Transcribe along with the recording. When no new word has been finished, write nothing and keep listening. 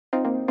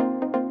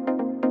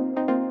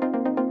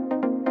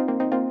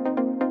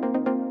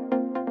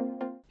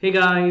Hey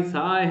guys,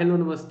 hi, hello,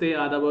 namaste,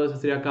 adab,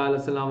 sat sri akal,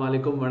 assalamu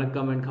alaikum,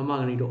 vanakkam and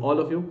khamagani to all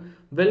of you.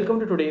 Welcome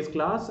to today's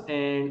class,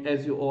 and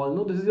as you all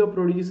know, this is your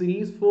Prodigy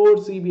series for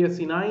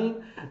CBSE 9,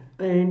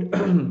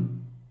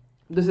 and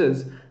this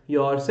is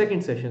your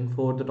second session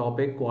for the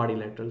topic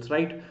quadrilaterals,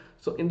 right?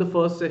 So in the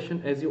first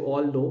session, as you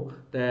all know,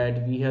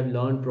 that we have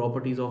learned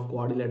properties of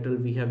quadrilateral,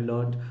 we have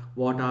learned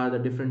what are the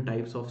different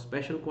types of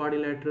special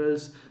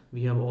quadrilaterals.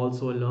 We have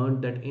also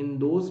learned that in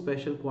those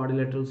special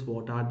quadrilaterals,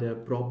 what are their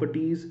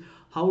properties,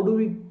 how do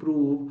we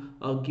prove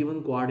a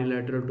given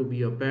quadrilateral to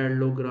be a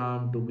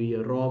parallelogram, to be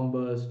a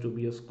rhombus, to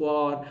be a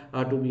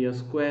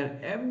square,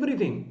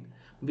 everything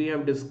we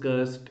have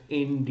discussed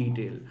in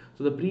detail.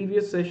 So the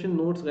previous session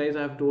notes, guys,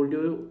 I have told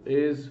you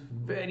is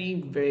very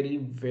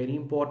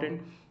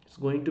important. It's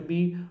going to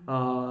be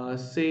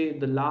say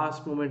the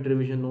last moment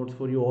revision notes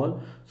for you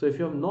all. So if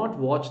you have not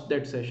watched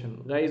that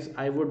session, guys,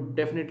 I would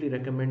definitely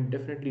recommend,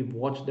 definitely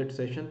watch that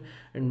session,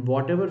 and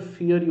whatever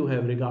fear you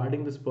have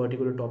regarding this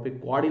particular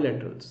topic,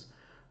 quadrilaterals,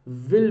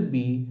 will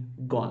be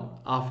gone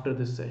after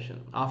this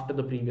session, after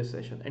the previous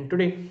session. And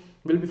today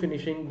we'll be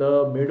finishing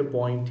the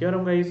midpoint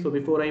theorem, guys. So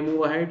before I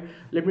move ahead,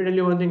 let me tell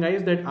you one thing,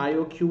 guys, that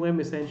IOQM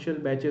essential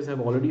batches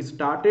have already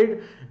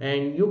started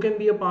and you can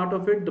be a part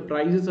of it. The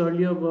prices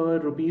earlier were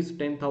rupees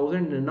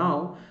 10,000 and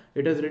now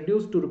it has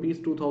reduced to rupees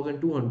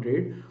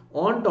 2,200.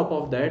 On top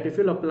of that, if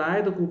you'll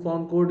apply the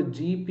coupon code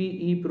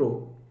GPE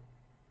Pro,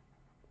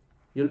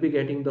 you'll be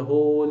getting the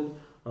whole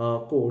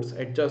course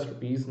at just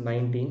rupees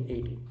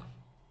 1980.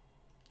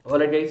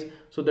 Alright guys,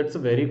 so that's a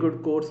very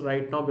good course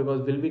right now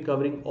because we'll be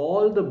covering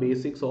all the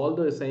basics, all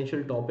the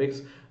essential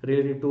topics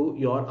related to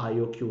your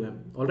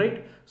IOQM.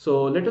 Alright,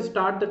 so let us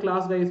start the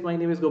class, guys. My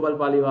name is Gopal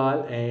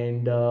Paliwal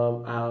and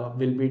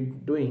we'll be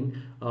doing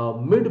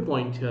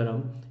midpoint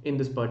theorem in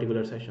this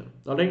particular session.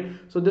 Alright,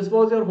 so this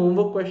was your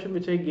homework question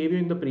which I gave you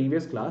in the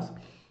previous class.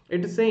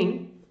 It is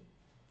saying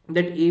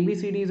that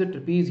ABCD is a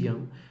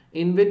trapezium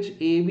in which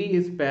AB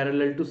is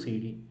parallel to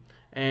CD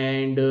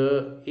and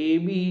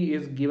AB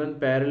is given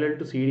parallel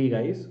to CD,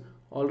 guys.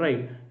 All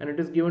right, and it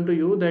is given to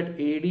you that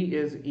AD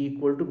is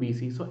equal to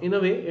BC. So in a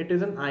way it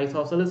is an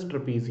isosceles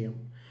trapezium.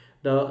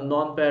 The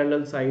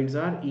non-parallel sides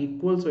are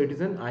equal, so it is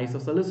an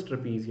isosceles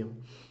trapezium.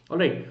 All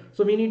right,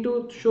 so we need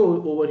to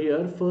show over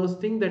here first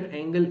thing that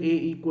angle A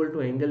equal to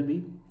angle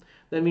B.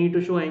 Then we need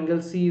to show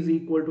angle C is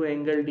equal to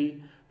angle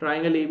D.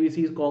 Triangle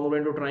ABC is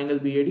congruent to triangle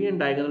BAD and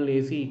diagonal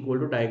AC equal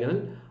to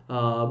diagonal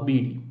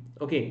BD.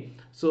 Okay,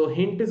 so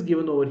hint is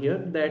given over here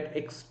that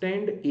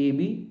extend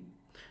AB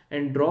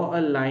and draw a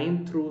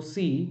line through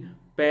C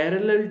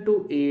parallel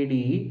to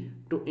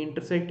AD to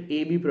intersect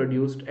AB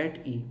produced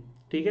at E.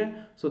 Okay,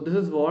 so this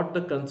is what the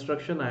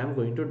construction I am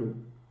going to do.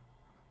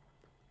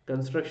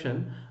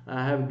 Construction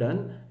I have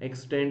done,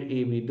 extend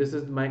AB. This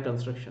is my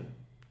construction.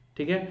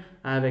 Okay,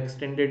 I have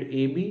extended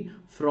AB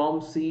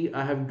from C.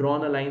 I have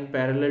drawn a line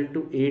parallel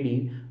to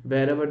AD.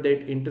 Wherever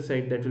that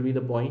intersect, that will be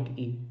the point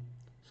E.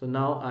 So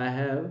now I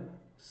have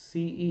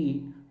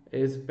CE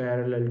is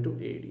parallel to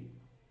AD.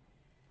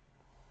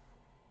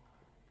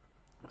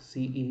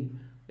 CE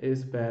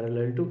is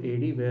parallel to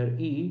AD where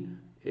E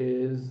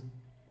is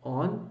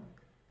on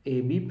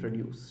AB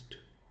produced.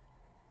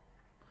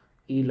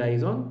 E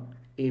lies on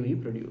AB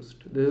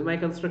produced. This is my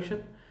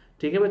construction.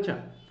 ठीक है बच्चा.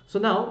 So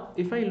now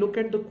if I look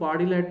at the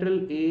quadrilateral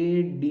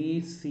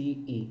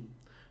ADCE,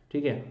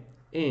 ठीक है,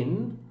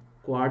 in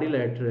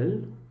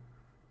quadrilateral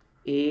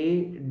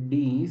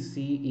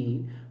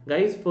ADCE,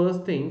 guys,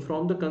 first thing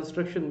from the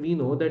construction we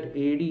know that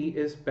AD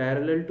is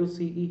parallel to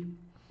CE,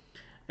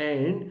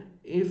 and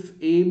if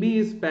AB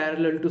is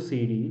parallel to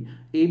CD,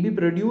 AB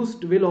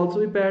produced will also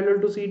be parallel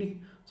to CD.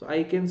 So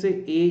I can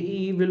say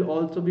AE will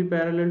also be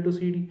parallel to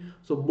CD.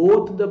 So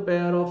both the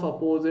pair of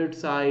opposite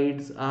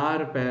sides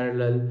are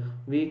parallel.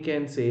 We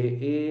can say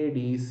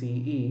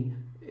ADCE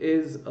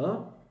is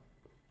a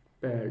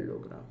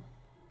parallelogram,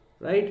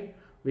 right?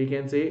 We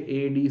can say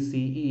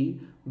ADCE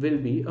will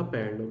be a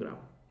parallelogram,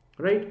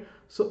 right?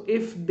 So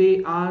if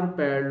they are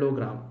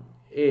parallelogram,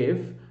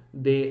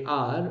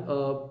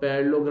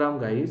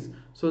 guys,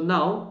 so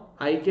now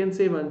I can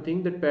say one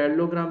thing, that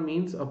parallelogram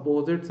means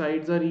opposite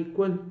sides are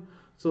equal.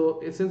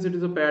 So since it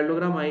is a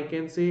parallelogram, I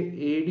can say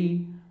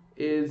AD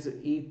is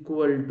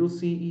equal to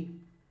CE.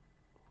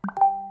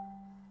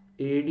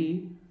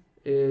 AD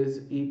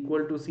is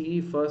equal to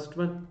CE, first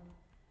one.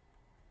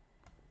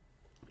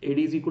 AD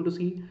is equal to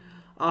CE.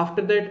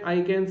 After that,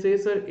 I can say,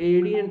 sir,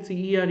 AD and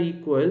CE are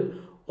equal.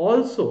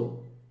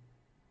 Also,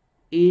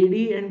 AD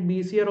and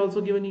BC are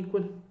also given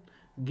equal.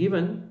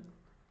 Given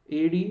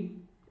AD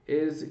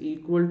is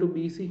equal to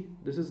BC.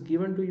 This is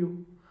given to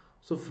you.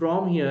 So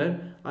from here,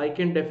 I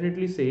can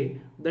definitely say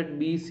that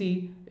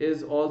BC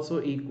is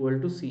also equal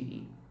to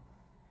CE.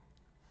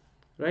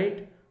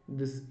 Right?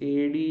 This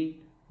AD,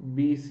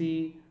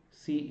 BC,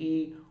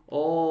 CE,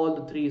 all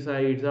the three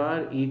sides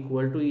are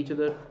equal to each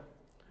other.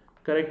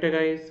 Correct है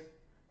guys?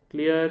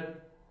 Clear?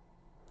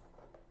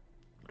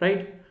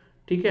 Right?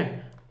 ठीक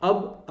है,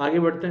 अब आगे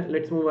बढ़ते हैं.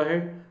 Let's move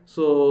ahead.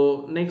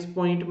 So next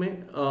point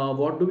में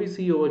what do we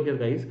see over here,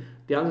 guys?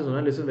 ध्यान से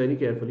सुना, listen very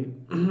carefully.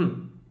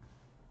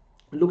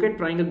 Look at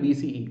triangle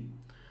BCE.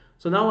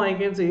 So now I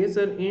can say,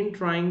 sir, in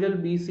triangle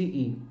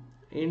BCE,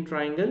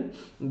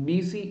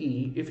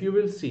 if you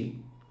will see,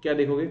 क्या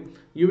देखोगे?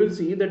 You will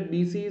see that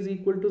BC is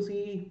equal to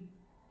CE.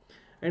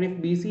 And if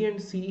BC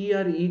and CE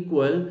are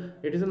equal,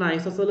 it is an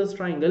isosceles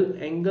triangle.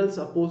 Angles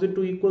opposite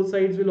to equal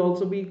sides will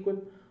also be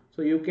equal.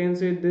 So you can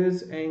say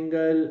this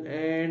angle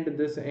and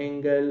this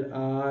angle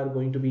are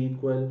going to be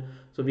equal.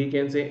 So we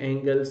can say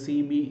angle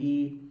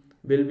CBE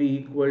will be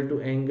equal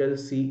to angle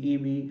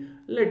CEB.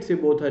 Let's say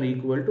both are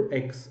equal to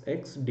x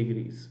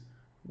degrees.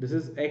 This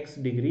is x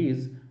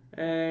degrees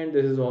and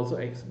this is also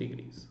x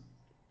degrees.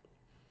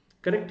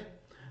 Correct?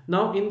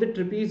 Now in the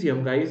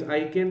trapezium, guys,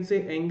 I can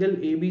say angle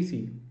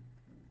ABC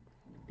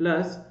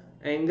plus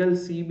angle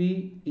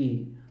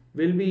CBE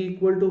will be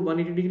equal to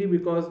 180 degree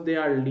because they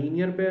are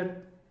linear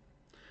pair.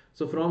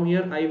 So from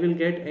here I will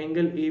get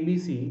angle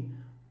ABC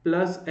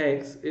plus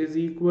x is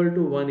equal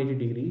to 180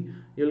 degree.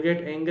 You'll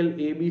get angle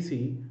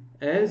ABC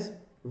as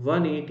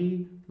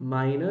 180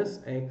 minus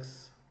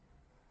x.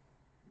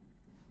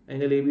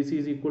 Angle ABC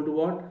is equal to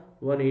what?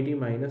 180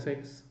 minus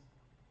x.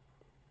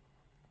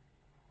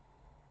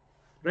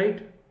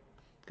 Right?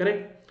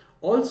 Correct?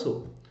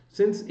 Also,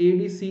 since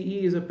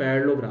ADCE is a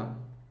parallelogram,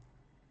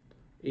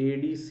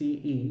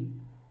 ADCE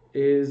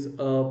is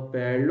a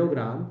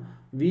parallelogram,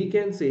 we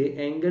can say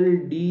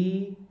angle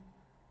DAE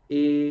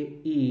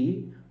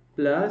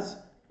plus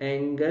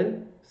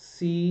angle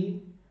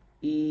CEA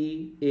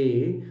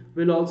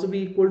will also be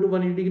equal to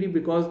 180 degree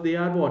because they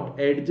are what?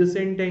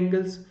 Adjacent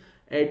angles.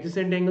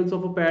 Adjacent angles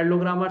of a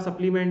parallelogram are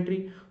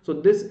supplementary. So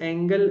this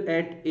angle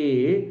at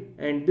A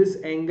and this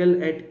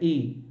angle at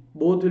E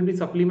both will be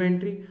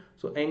supplementary.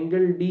 So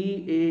angle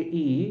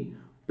DAE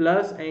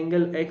plus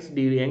angle x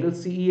degree, angle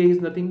CEA is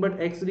nothing but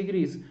x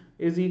degrees,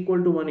 is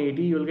equal to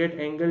 180. You will get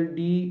angle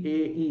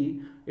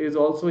DAE is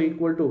also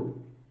equal to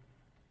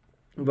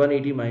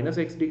 180 minus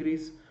x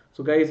degrees.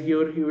 So guys,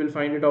 here you will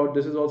find it out.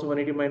 This is also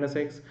 180 minus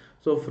x.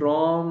 So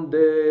from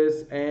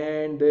this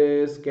and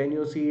this, can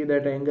you see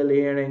that angle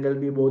A and angle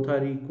B both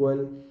are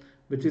equal,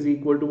 which is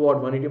equal to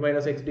what? 180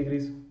 minus x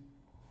degrees.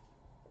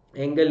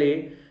 Angle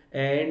A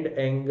and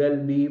angle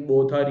B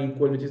both are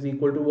equal, which is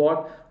equal to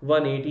what?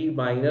 180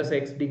 minus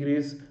x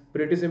degrees.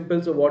 Pretty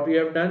simple. So what we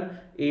have done,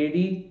 AD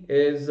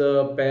is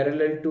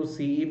parallel to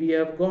CE we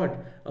have got.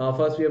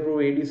 First we have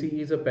proved ADCE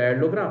is a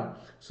parallelogram.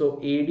 So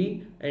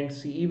AD and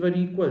CE were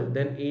equal.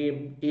 Then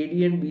AD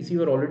and BC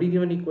were already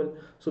given equal.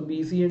 So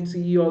BC and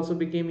CE also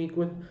became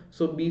equal.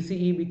 So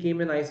BCE became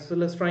an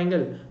isosceles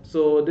triangle.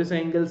 So this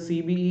angle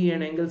CBE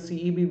and angle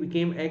CEB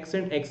became x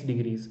and x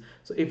degrees.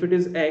 So if it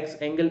is x,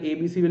 angle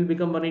ABC will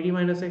become 180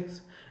 minus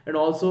x. And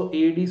also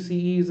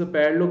ADCE is a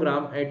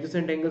parallelogram,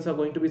 adjacent angles are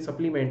going to be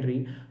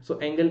supplementary. So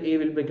angle A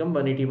will become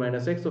 180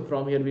 minus x. So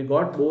from here we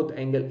got both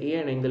angle A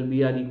and angle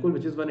B are equal,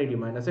 which is 180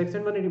 minus x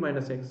and 180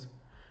 minus x.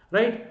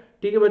 Right?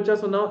 ठीक है बच्चा.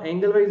 So now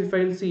angle wise if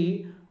I'll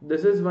see,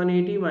 this is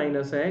 180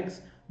 minus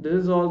x, this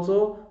is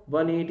also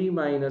 180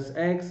 minus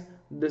x,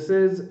 this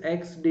is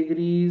x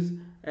degrees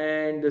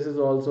and this is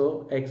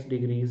also x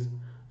degrees,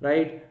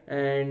 right?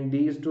 And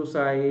these two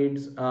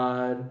sides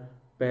are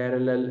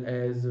parallel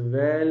as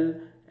well,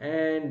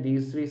 and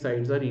these three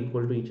sides are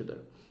equal to each other.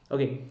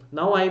 Okay,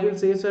 now I will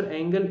say, sir,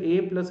 angle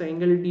A plus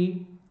angle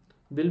D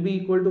will be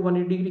equal to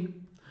 180 degree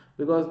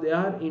because they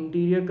are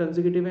interior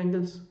consecutive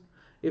angles.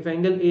 If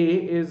angle A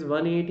is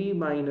 180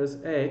 minus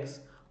x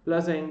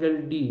plus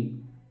angle D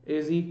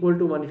is equal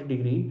to 180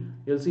 degree,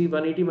 you'll see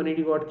 180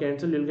 180 got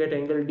cancelled, you'll get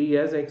angle D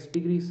as x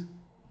degrees.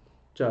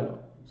 Chalo.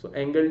 So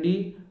angle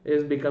D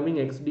is becoming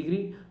x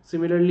degree.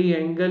 Similarly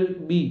angle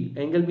B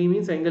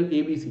means angle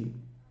ABC.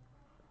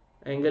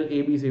 Angle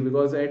ABC,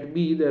 because at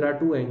B there are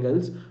two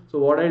angles. So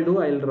what I'll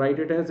do, I'll write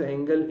it as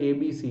angle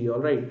ABC.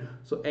 Alright,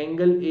 so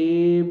angle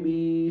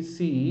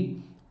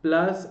ABC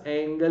plus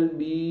angle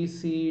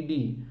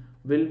BCD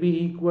will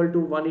be equal to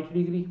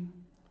 180 degree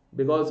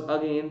because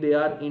again they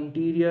are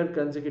interior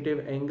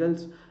consecutive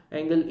angles.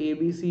 Angle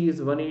ABC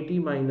is 180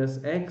 minus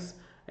x,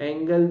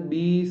 angle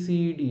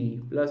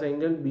BCD plus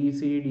angle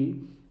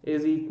BCD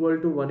is equal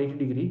to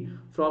 180 degree.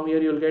 From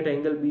here you'll get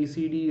angle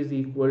BCD is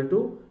equal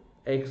to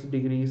x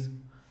degrees.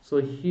 So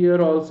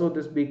here also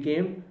this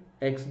became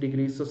x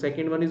degrees. So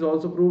second one is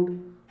also proved.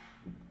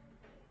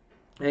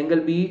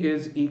 Angle B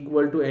is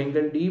equal to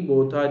angle D,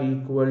 both are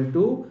equal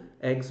to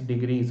x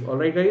degrees.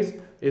 Alright guys,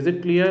 is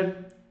it clear?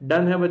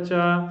 Done hai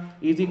bacha?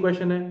 Easy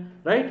question hai,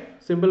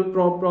 right? Simple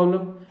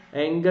problem.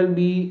 Angle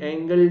B,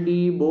 angle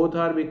D both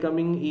are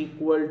becoming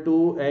equal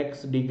to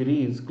x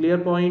degrees. Clear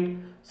point?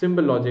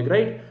 Simple logic,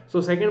 right? So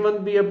second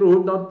one we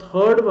approved. Now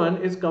third one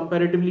is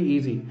comparatively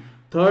easy.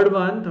 Third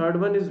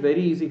one is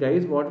very easy,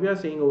 guys. What we are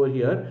saying over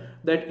here,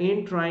 that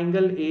in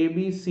triangle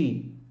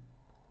ABC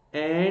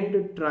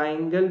and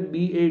triangle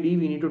BAD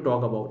we need to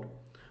talk about.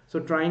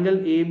 So triangle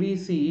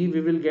ABC we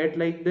will get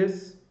like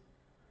this,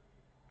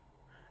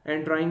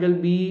 and triangle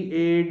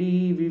BAD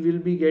we will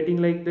be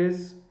getting like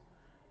this.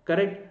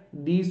 Correct?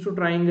 These two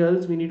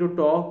triangles we need to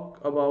talk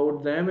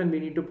about them and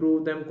we need to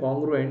prove them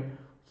congruent.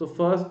 So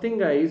first thing,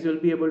 guys, you'll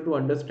be able to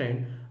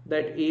understand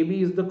that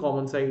AB is the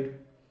common side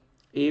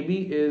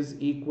AB is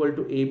equal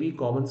to AB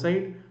common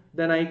side,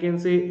 then I can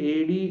say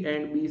AD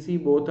and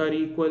BC both are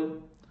equal.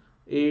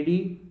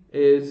 AD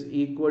is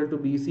equal to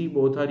BC,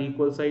 both are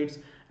equal sides,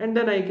 and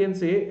then I can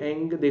say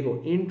angle,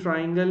 देखो, in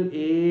triangle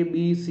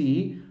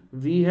ABC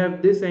we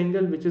have this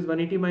angle which is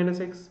 180 minus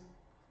x,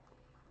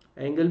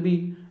 angle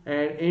B,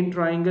 and in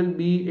triangle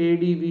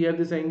BAD we have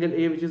this angle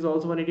A which is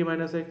also 180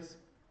 minus x,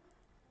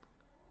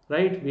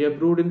 right? We have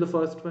proved in the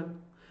first one.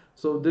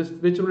 So this,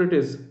 which rule it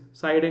is?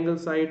 Side angle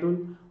side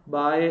rule.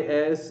 By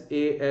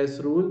SAS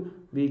rule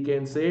we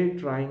can say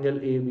triangle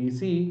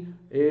ABC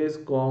is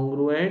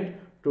congruent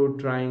to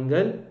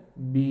triangle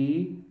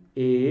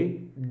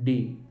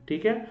BAD.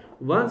 ठीक है?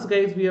 Once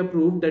guys we have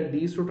proved that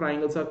these two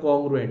triangles are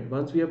congruent,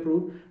 once we have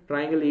proved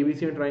triangle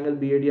ABC and triangle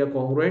BAD are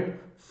congruent,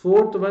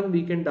 fourth one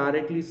we can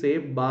directly say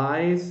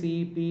by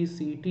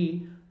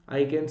CPCT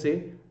I can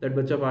say that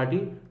बच्चा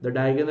party the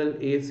diagonal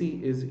AC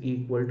is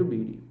equal to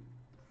BD.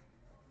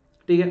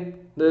 ठीक है?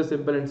 This is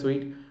simple and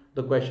sweet.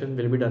 The question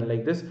will be done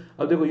like this.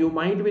 अब देखो, you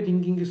might be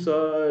thinking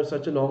sir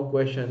such a long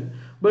question,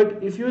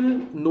 but if you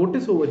will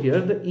notice over here,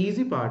 the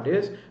easy part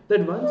is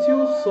that once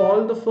you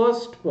solve the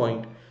first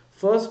point,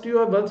 once you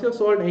have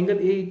solved angle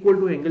A equal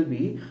to angle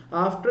B,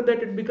 after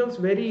that it becomes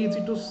very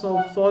easy to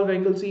solve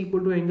angle C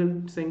equal to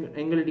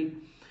angle D,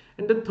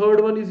 and the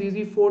third one is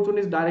easy, fourth one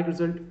is direct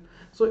result.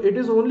 So it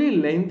is only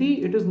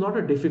lengthy, it is not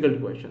a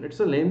difficult question. It's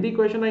a lengthy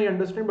question, I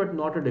understand, but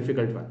not a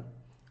difficult one.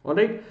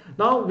 Alright,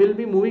 now we'll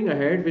be moving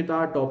ahead with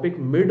our topic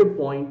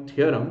midpoint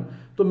theorem.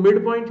 So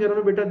midpoint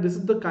theorem beta, this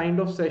is the kind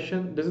of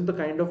session, this is the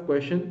kind of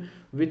question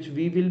which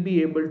we will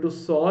be able to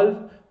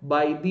solve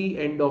by the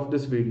end of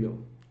this video.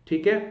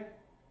 ठीक है?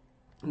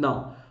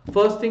 Now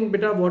first thing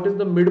beta, what is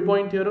the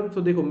midpoint theorem?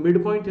 So देखो,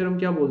 midpoint theorem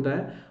क्या बोलता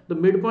है? The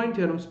midpoint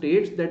theorem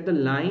states that the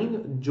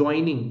line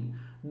joining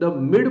the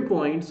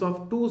midpoints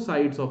of two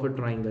sides of a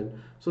triangle.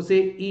 So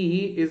say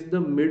E is the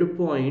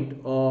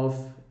midpoint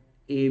of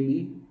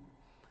AB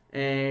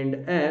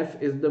and F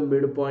is the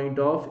midpoint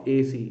of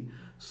AC.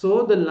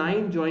 So the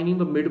line joining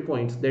the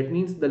midpoints, that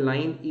means the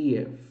line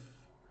EF,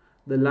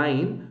 the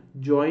line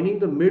joining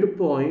the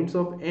midpoints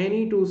of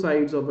any two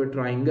sides of a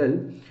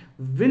triangle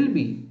will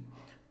be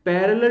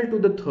parallel to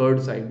the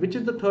third side. Which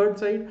is the third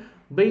side?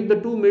 By the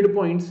two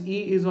midpoints,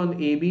 E is on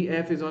AB,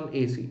 F is on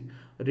AC.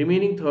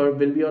 Remaining third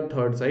will be on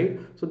third side.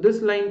 So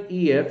this line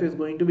EF is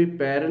going to be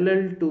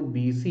parallel to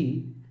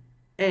BC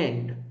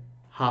and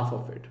half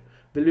of it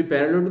will be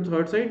parallel to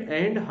third side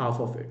and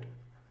half of it.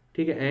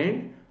 ठीक है?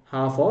 And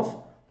half of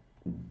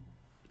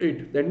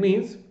it. That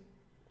means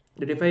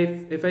that if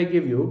I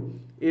give you,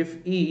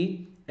 if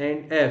E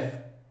and F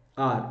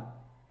are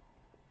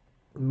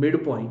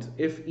midpoints,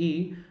 if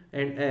E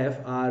and F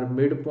are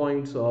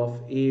midpoints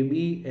of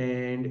AB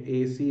and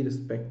AC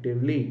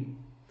respectively,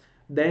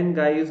 then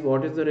guys,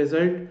 what is the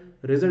result?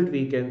 Result,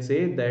 we can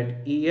say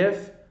that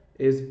EF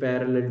is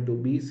parallel to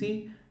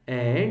BC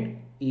and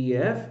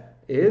EF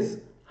is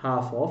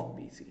half of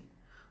BC.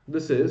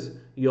 This is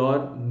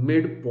your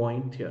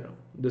midpoint theorem.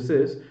 This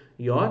is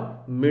your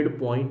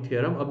midpoint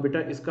theorem. अब बेटा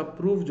इसका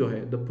proof जो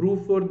है, the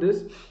proof for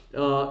this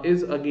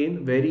is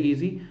again very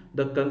easy.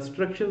 The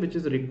construction which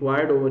is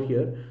required over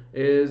here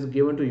is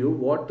given to you.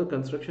 What the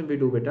construction we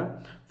do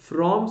beta?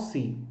 From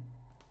C,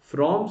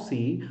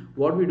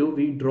 what we do?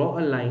 We draw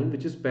a line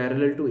which is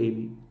parallel to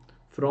AB.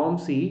 From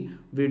C,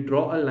 we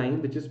draw a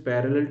line which is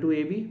parallel to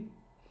AB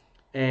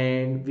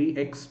and we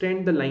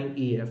extend the line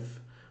EF.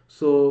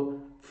 So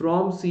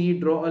from C,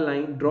 draw a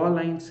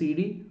line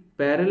CD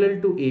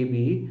parallel to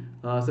AB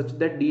such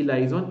that D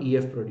lies on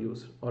EF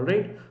produced.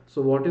 Alright.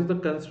 So what is the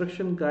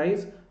construction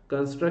guys?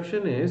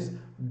 Construction is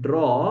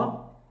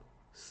draw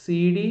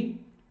CD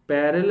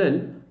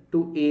parallel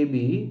to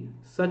AB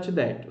such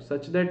that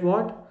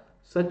what?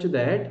 Such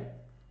that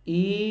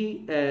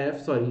D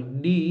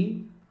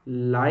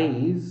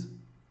lies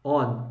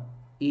on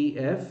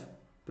EF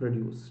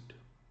produced.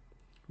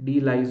 D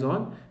lies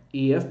on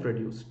EF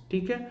produced.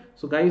 ठीक है?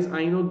 So guys,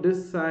 I know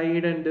this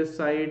side and this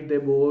side, they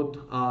both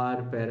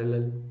are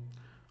parallel.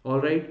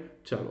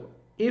 Alright, chalo.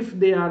 If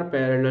they are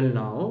parallel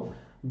now,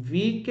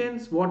 we can,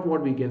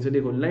 what we can say,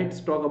 देखो,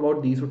 let's talk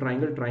about these two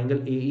triangle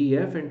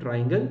AEF and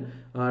triangle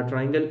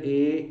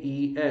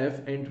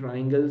AEF and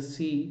triangle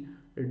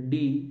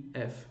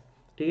CDF.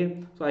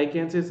 Okay, so I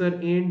can say, sir,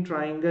 in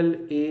triangle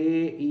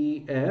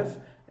AEF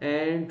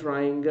and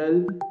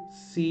triangle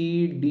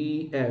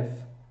CDF,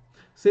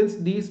 since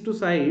these two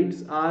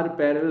sides are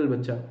parallel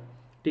बच्चा,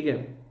 ठीक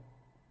है?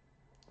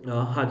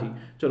 हाँ जी,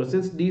 चलो,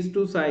 since these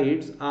two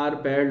sides are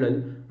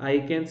parallel, I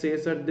can say,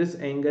 sir, this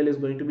angle is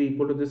going to be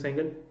equal to this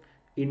angle,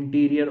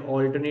 interior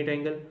alternate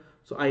angle.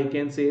 So I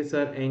can say,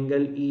 sir,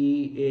 angle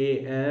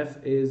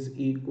EAF is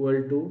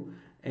equal to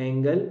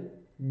angle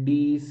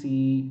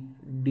DCF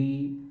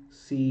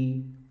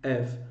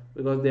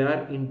because they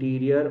are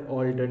interior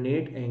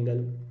alternate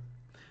angle.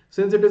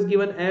 Since it is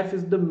given F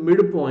is the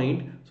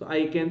midpoint, so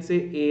I can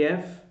say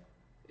AF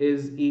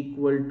is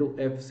equal to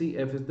FC.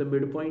 F is the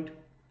midpoint.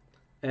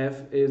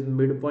 F is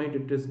midpoint.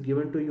 It is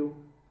given to you,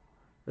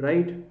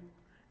 right?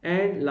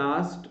 And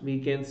last we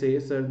can say,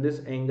 sir,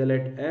 this angle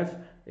at F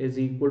is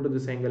equal to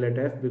this angle at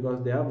F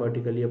because they are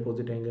vertically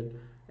opposite angle.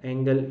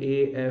 Angle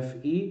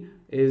AFE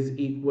is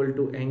equal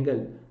to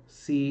angle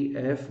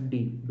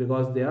CFD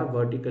because they are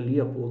vertically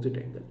opposite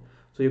angle.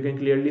 So you can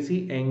clearly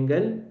see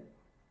angle,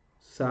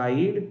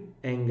 side,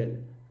 angle,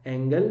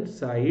 angle,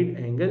 side,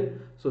 angle.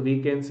 So we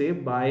can say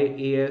by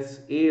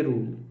ASA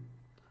rule,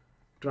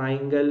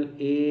 triangle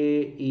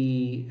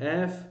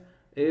AEF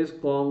is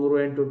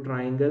congruent to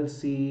triangle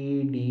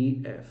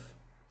CDF.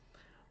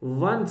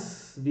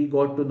 Once we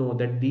got to know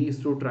that these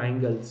two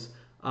triangles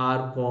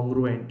are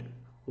congruent,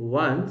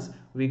 once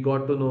we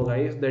got to know,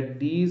 guys, that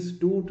these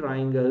two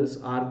triangles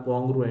are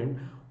congruent,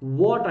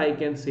 what I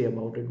can say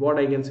about it? What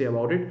I can say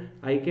about it?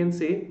 I can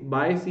say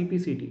by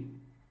CPCT.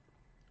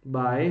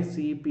 By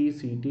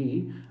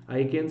CPCT,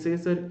 I can say,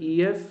 sir,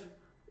 EF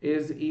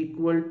is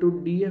equal to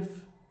DF.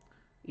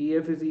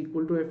 EF is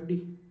equal to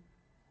FD.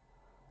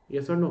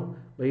 Yes or no?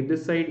 By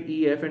this side,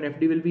 EF and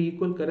FD will be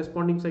equal,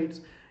 corresponding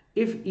sides.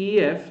 If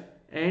EF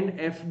and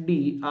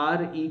FD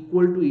are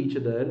equal to each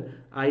other,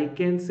 I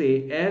can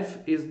say F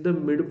is the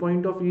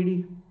midpoint of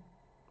ED.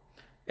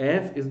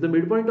 F is the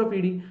midpoint of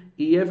ED.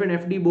 EF and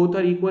FD both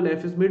are equal.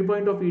 F is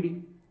midpoint of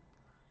ED.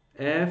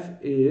 F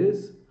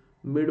is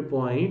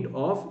midpoint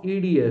of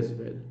ED as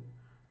well.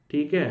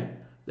 ठीक है?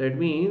 That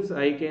means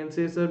I can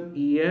say, sir,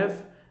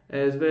 EF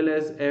as well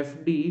as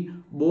FD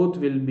both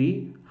will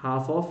be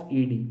half of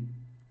ED.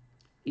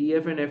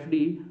 EF and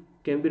FD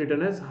can be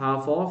written as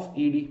half of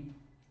ED.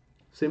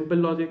 Simple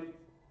logic.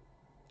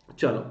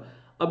 चलो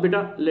अब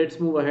बेटा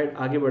let's move ahead,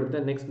 आगे बढ़ते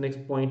हैं, next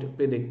point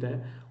पे देखते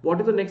हैं. What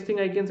is the next thing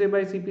I can say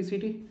bye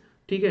CPCT.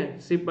 ठीक है,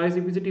 bye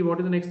CPCT what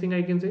is the next thing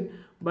I can say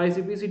bye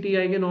CPCT.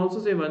 I can also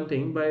say one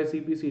thing bye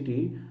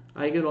CPCT.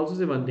 I can also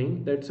say one thing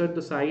that sir the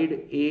side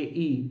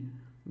AE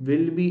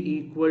will be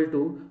equal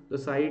to the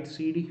side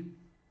CD.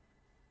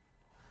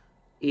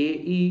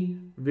 AE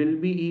will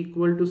be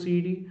equal to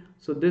CD.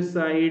 So this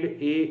side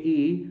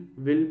AE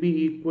will be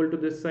equal to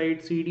this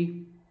side CD.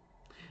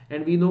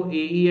 And we know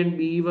AE and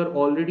BE were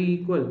already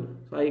equal.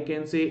 So I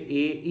can say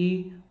AE,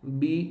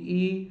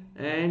 BE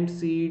and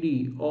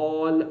CD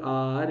all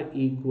are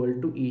equal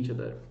to each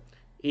other.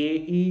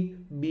 AE,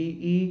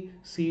 BE,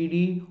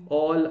 CD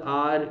all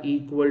are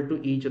equal to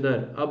each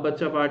other. अब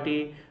बच्चा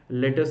party,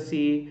 let us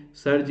see,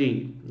 sir ji,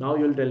 now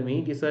you will tell me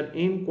कि sir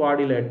in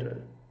quadrilateral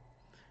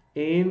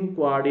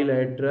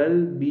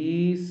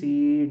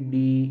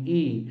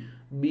BCDE,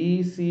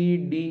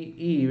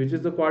 BCDE, which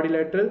is the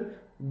quadrilateral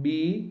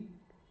BCDE.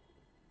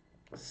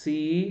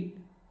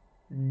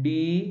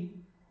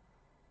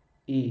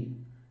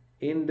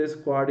 In this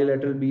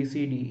quadrilateral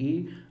BCDE,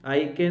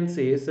 I can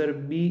say, sir,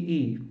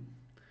 BE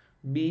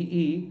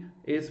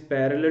is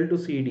parallel to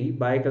CD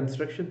by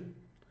construction.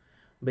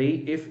 By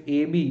if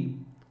AB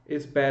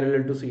is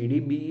parallel to CD,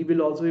 BE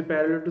will also be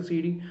parallel to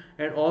CD.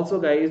 And also,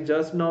 guys,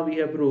 just now we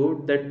have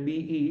proved that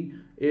BE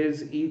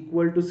is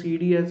equal to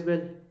CD as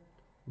well.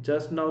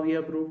 Just now we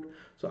have proved.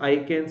 So I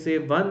can say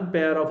one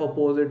pair of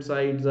opposite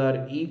sides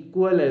are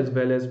equal as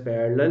well as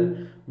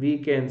parallel. We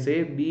can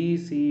say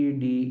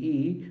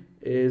BCDE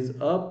is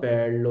a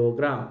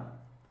parallelogram.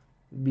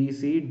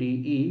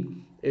 BCDE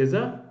is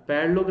a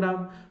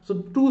parallelogram. So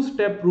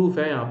two-step proof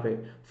है यहाँ पे.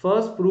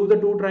 First, prove the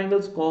two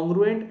triangles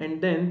congruent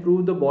and then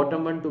prove the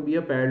bottom one to be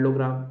a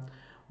parallelogram.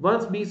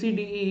 Once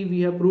BCDE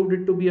we have proved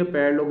it to be a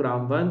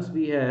parallelogram. Once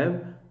we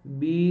have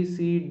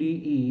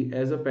BCDE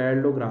as a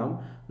parallelogram,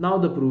 now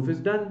the proof is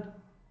done.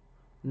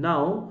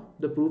 Now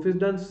the proof is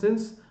done.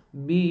 Since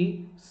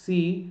BCDE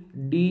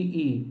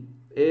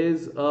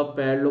is a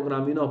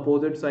parallelogram, you know,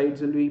 opposite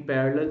sides will be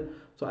parallel.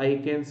 So I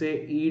can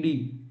say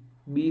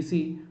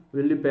BC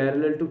will be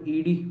parallel to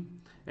ED.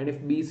 And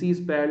if BC is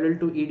parallel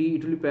to ED,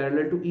 it will be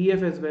parallel to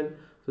EF as well.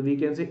 So we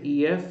can say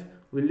EF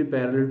will be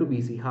parallel to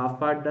BC. Half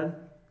part done.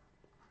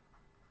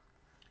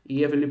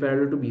 EF will be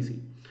parallel to BC.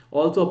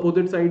 Also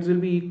opposite sides will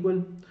be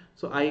equal.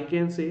 So I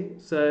can say,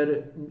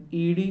 sir,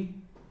 ED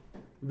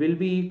will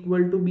be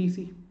equal to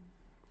BC.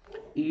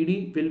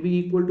 ED will be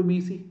equal to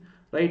BC.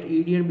 Right?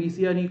 ED and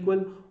BC are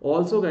equal.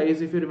 Also,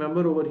 guys, if you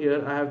remember over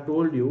here, I have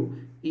told you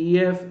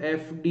EF,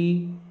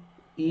 FD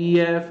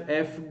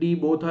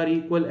both are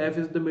equal. F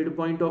is the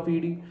midpoint of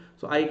ED.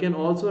 So I can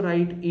also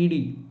write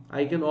ED.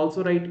 I can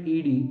also write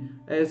ED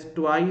as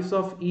twice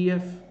of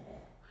EF.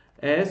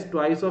 As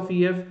twice of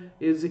EF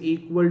is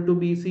equal to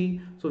BC.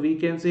 So we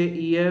can say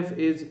EF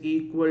is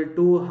equal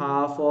to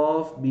half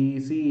of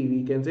BC.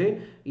 We can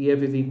say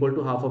EF is equal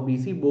to half of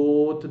BC.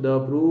 Both the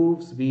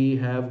proofs we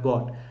have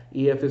got.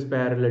 EF is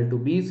parallel to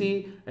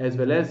BC as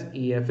well as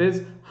EF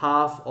is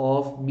half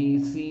of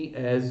BC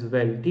as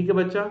well. ठीक है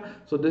बच्चा?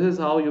 So this is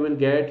how you will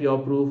get your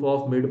proof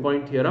of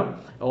midpoint theorem.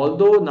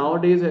 Although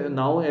nowadays,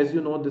 now as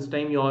you know, this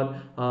time your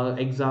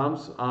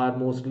exams are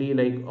mostly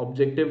like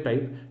objective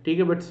type. ठीक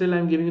है? But still I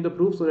am giving you the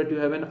proof so that you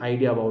have an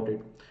idea about it.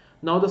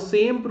 Now the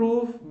same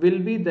proof will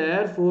be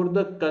there for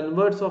the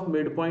converse of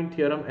midpoint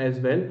theorem as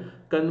well.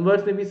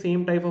 Converse में भी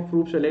same type of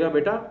proof चलेगा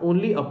बेटा,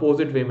 only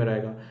opposite way में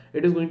रहेगा.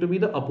 It is going to be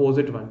the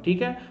opposite one.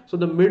 ठीक है. So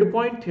the mid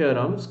point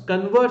theorems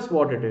converse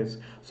what it is.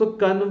 So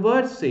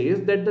converse says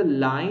that the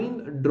line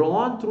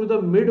drawn through the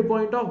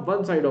midpoint of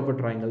one side of a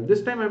triangle. This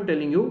time I am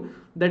telling you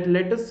that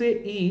let us say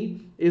E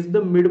is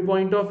the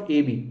midpoint of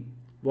AB.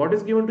 What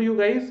is given to you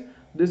guys?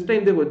 This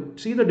time they would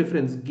see the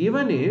difference.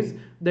 Given is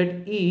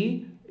that E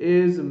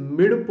is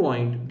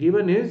midpoint.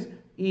 Given is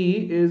E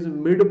is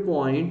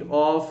midpoint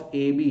of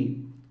AB.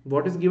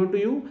 What is given to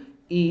you?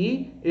 E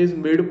is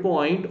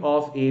midpoint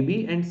of AB,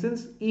 and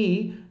since E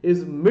is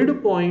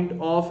midpoint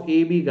of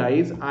AB,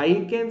 guys, I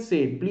can say,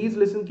 please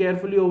listen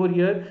carefully over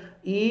here,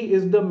 E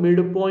is the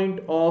midpoint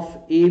of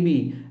AB,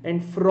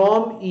 and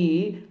from E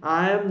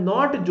I am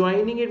not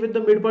joining it with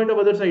the midpoint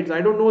of other sides.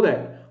 I don't know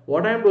that.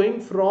 What I am doing,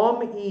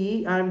 from E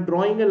I am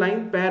drawing a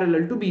line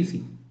parallel to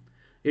BC.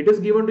 It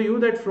is given to you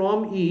that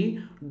from E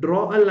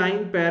draw a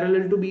line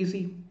parallel to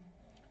BC.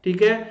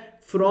 ठीक है.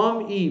 From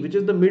E, which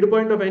is the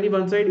midpoint of any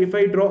one side, if I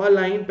draw a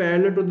line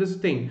parallel to this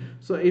thing,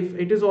 so if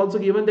it is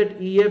also given that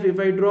EF, if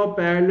I draw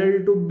parallel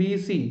to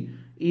BC,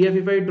 EF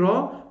if I draw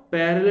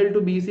parallel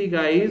to BC,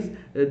 guys,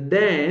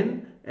 then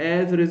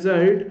as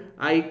result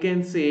I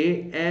can say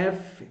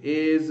F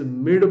is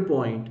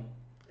midpoint.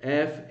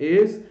 F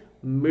is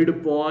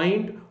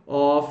midpoint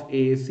of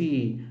AC.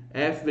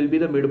 F will be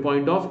the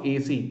midpoint of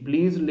AC.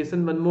 Please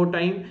listen one more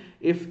time.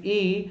 If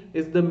E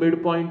is the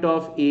midpoint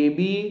of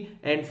AB,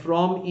 and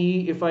from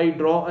E if I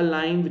draw a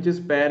line which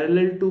is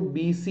parallel to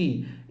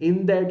BC,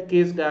 in that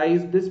case,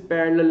 guys, this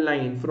parallel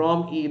line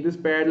from E, this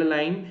parallel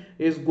line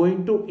is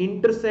going to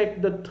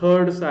intersect the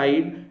third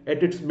side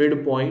at its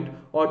midpoint,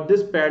 or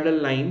this parallel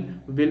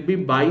line will be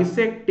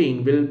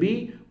bisecting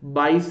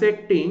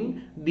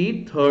the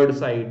third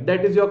side.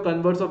 That is your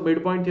converse of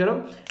midpoint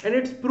theorem, and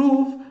its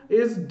proof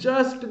is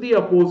just the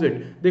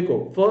opposite.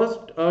 देखो,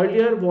 first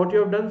earlier what you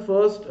have done,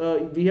 first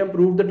we have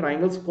proved the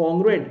triangles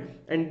congruent,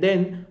 and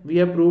then we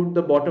have proved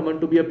the bottom one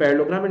to be a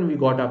parallelogram, and we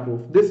got our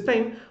proof. This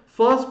time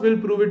first we'll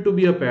prove it to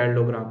be a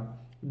parallelogram.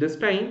 This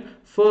time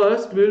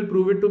first we'll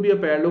prove it to be a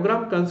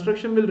parallelogram.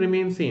 Construction will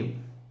remain same.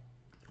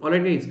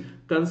 Alright guys,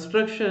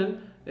 construction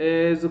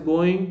is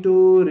going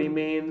to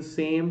remain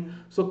same.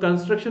 So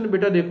construction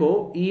beta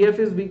dekho, EF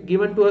is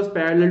given to us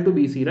parallel to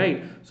BC,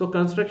 right? So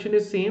construction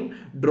is same.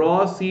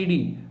 Draw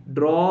CD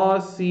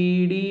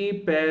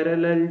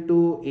parallel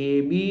to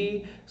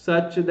AB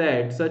such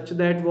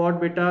that what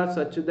beta,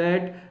 such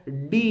that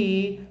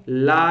D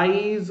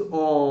lies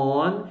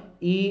on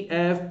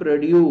EF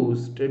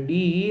produced.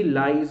 D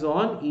lies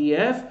on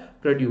EF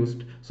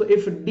produced. So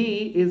if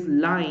D is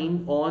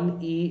lying on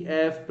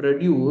EF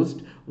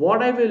produced,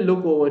 what I will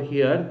look over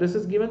here, this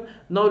is given.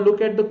 Now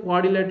look at the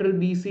quadrilateral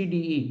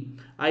BCDE.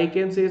 I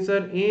can say,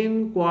 sir,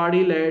 in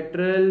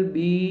quadrilateral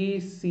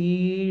BCDE,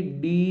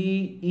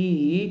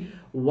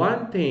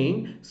 one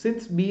thing,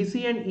 since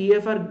BC and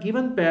EF are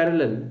given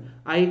parallel,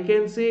 I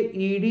can say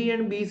ED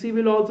and BC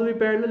will also be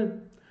parallel.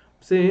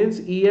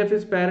 Since EF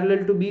is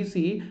parallel to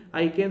BC,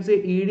 I can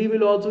say ED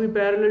will also be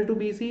parallel to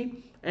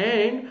BC.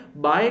 And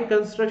by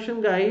construction,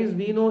 guys,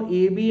 we know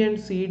AB and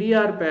CD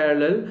are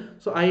parallel,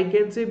 so I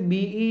can say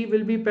BE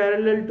will be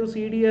parallel to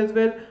CD as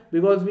well,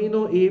 because we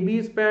know AB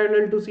is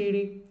parallel to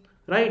CD,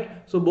 right?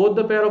 So both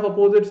the pair of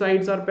opposite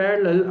sides are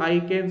parallel. I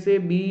can say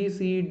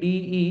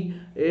BCDE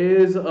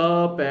is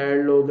a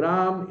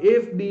parallelogram.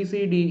 If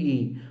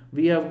BCDE,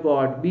 we have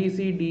got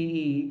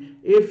BCDE,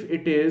 if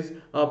it is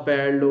a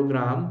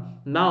parallelogram,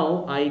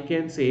 now I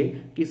can say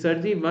ki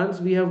sirji, once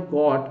we have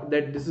got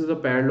that this is a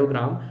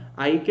parallelogram,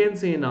 I can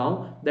say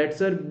now that,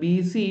 sir,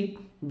 BC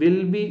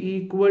will be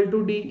equal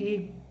to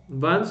DE.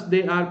 Once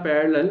they are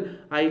parallel,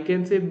 I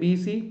can say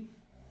BC,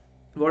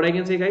 what I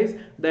can say, guys,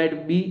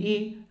 that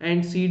BE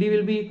and CD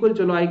will be equal.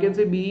 Chalo, I can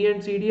say BE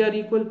and CD are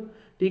equal.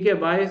 ठीक है,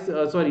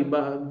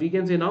 we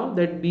can say now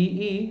that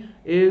BE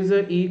is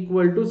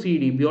equal to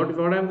CD.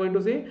 What I am going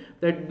to say,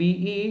 that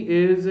BE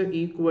is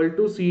equal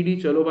to CD.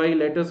 Chalo bhai,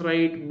 let us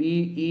write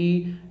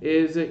BE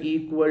is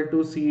equal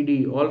to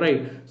CD. All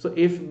right. So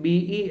if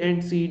BE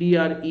and CD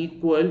are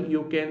equal,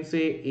 you can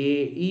say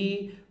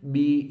AE,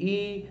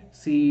 BE,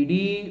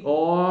 CD,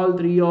 all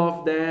three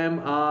of them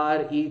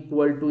are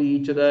equal to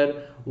each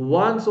other.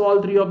 Once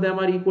all three of them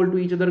are equal to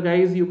each other,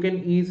 guys, you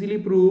can easily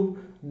prove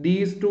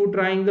these two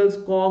triangles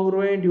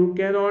congruent. You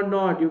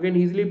can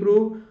easily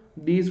prove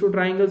these two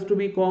triangles to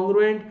be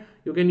congruent.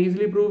 You can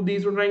easily prove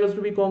these two triangles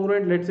to be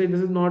congruent. Let's say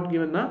this is not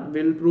given,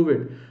 we'll prove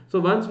it. So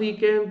once we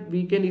can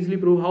easily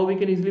prove. How we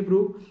can easily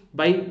prove?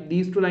 By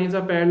these two lines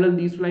are parallel,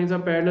 these two lines are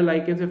parallel.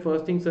 I can say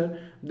first thing, sir,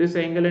 this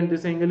angle and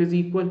this angle is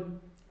equal,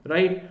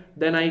 right?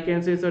 Then I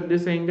can say, sir,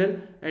 this angle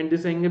and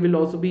this angle will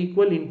also be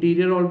equal,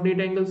 interior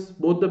alternate angles,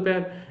 both the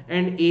pair,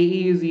 and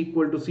AE is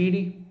equal to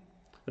CD,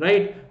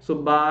 right? So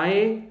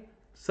by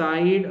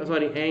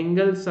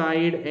angle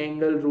side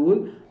angle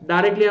rule,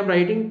 directly I'm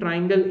writing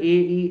triangle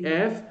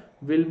AEF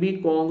will be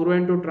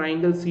congruent to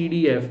triangle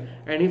CDF,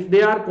 and if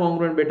they are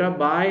congruent, beta,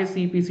 by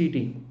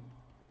CPCT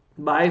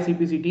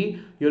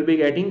you'll be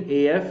getting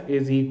AF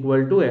is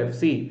equal to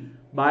FC.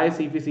 By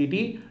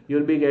CPCT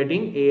you'll be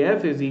getting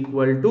AF is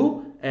equal to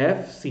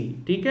FC.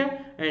 Okay?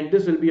 And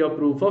this will be a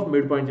proof of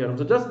midpoint theorem.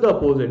 So just the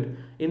opposite.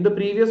 In the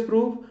previous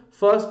proof,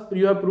 first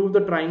you have proved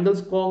the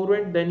triangles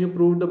congruent, then you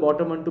proved the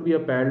bottom one to be a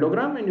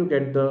parallelogram, and you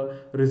get the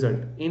result.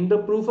 In the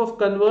proof of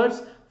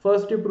converse,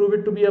 first you prove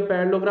it to be a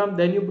parallelogram,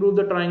 then you prove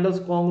the triangles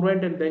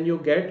congruent, and then you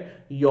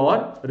get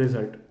your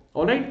result.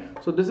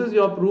 Alright, so this is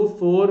your proof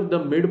for the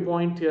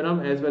midpoint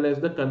theorem as well as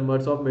the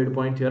converse of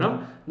midpoint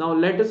theorem. Now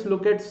let us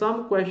look at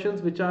some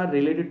questions which are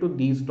related to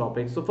these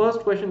topics. So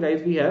first question,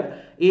 guys, we have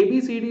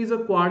ABCD is a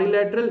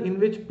quadrilateral in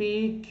which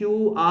P,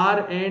 Q,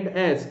 R and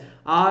S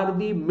are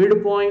the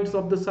midpoints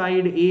of the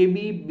side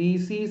AB,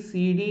 BC,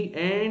 CD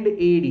and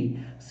AD.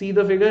 See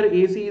the figure,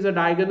 AC is a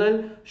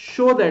diagonal.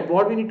 Show that.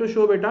 What we need to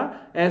show, beta?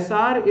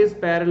 SR is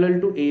parallel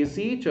to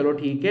AC. Chalo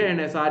theek hai,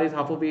 and SR is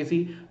half of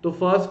AC. So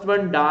first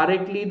one,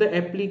 directly the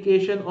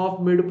application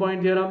of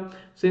midpoint theorem.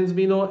 Since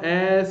we know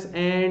S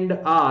and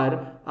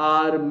R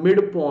are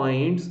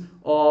midpoints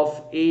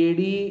of AD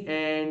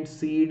and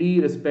CD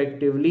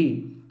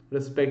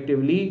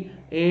respectively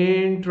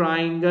in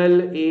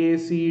triangle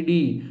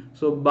ACD.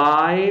 So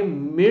by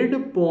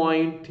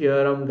midpoint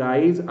theorem,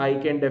 guys, I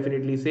can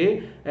definitely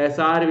say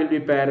SR will be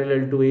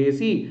parallel to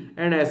AC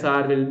and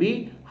SR will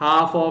be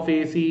half of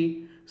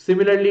AC.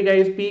 Similarly,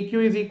 guys, PQ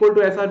is equal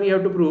to SR we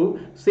have to prove.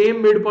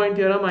 Same midpoint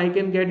theorem I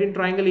can get in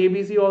triangle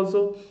ABC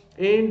also.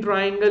 In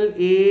triangle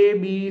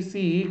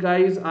ABC,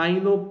 guys, I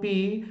know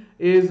P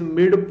is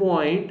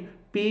midpoint.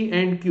 P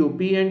and Q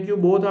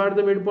both are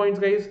the midpoints,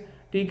 guys.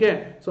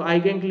 Okay, so I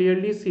can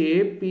clearly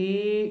say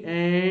P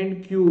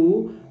and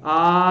Q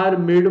are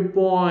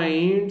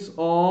midpoints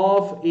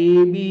of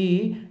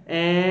AB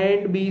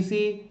and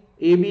BC.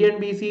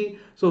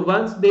 So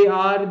once they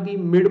are the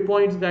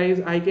midpoints,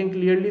 guys, I can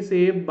clearly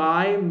say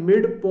by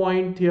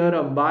midpoint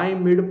theorem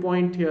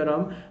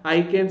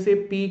I can say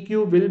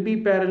PQ will be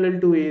parallel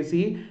to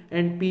AC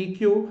and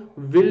PQ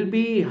will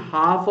be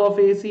half of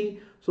AC.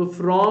 So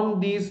from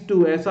these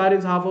two, SR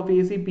is half of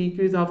AC, PQ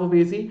is half of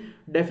AC,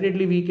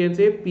 definitely we can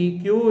say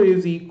PQ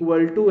is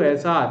equal to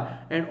SR,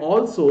 and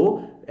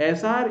also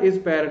SR is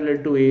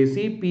parallel to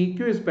AC,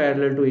 PQ is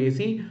parallel to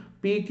AC,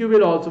 PQ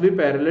will also be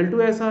parallel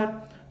to SR.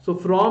 So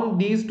from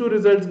these two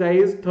results,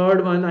 guys,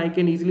 third one I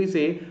can easily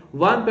say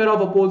one pair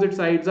of opposite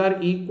sides are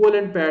equal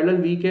and parallel.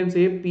 We can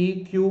say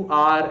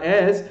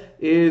PQRS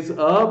is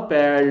a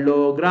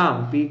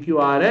parallelogram.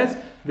 PQRS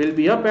will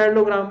be a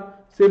parallelogram.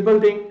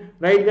 Simple thing.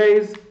 Right,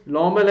 guys,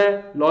 normal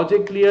hai,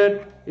 logic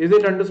clear. Is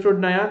it understood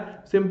now?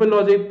 यार? Simple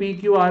logic,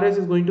 PQRS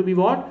is going to be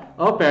what?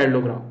 A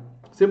parallelogram.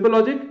 Simple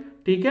logic,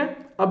 ठीक है?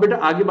 अब बेटा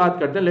आगे बात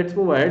करते हैं. Let's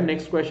move ahead.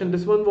 Next question.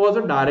 This one was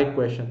a direct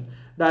question.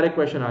 Direct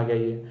question आ गया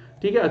ये.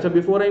 ठीक है. अच्छा,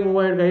 before I move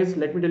ahead, guys,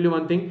 let me tell you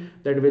one thing,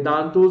 that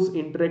Vedantu's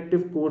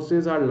interactive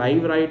courses are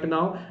live right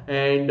now,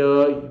 and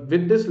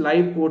with this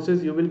live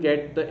courses you will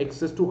get the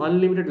access to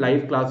unlimited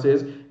live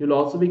classes. You'll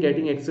also be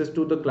getting access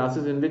to the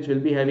classes in which we'll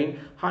be having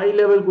high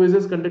level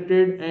quizzes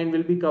conducted, and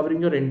we'll be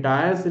covering your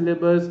entire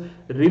syllabus.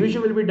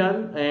 Revision will be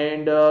done,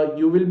 and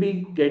you will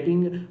be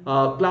getting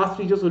class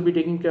teachers will be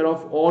taking care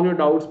of all your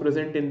doubts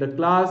present in the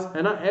class,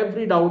 and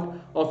every doubt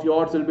of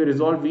yours will be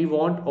resolved. We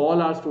want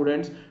all our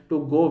students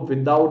to go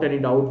without any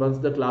doubt. Once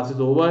the class is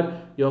over,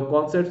 your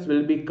concepts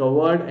will be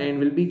covered, and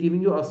will be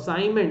giving you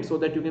assignments so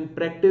that you can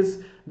practice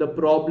the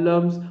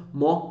problems.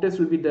 Mock tests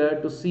will be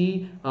there to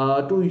see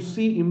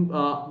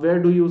where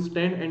do you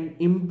stand and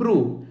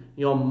improve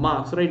your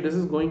marks, right? This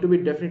is going to be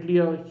definitely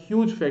a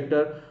huge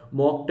factor,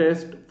 mock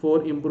test,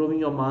 for improving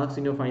your marks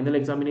in your final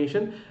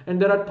examination.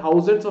 And there are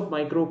thousands of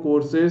micro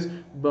courses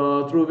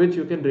through which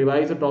you can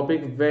revise a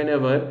topic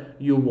whenever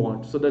you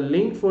want. So the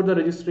link for the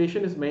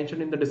registration is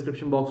mentioned in the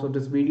description box of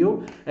this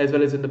video as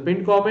well as in the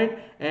pinned comment,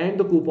 and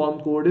the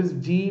coupon code is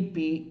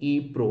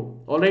GPE Pro.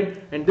 All right,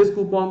 and this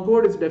coupon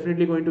code is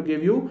definitely going to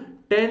give you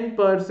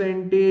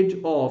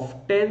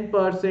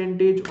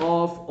 10%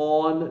 off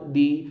on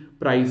the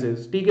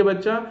prices. ठीक है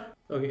बच्चा?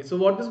 Okay, so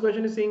what this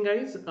question is saying,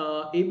 guys,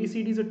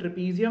 ABCD is a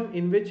trapezium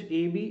in which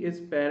AB is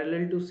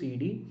parallel to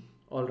CD.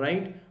 All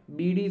right,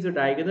 BD is a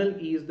diagonal,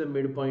 E is the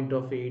midpoint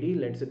of AD.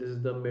 Let's say this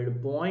is the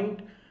midpoint,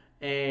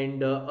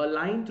 and a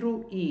line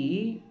through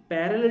E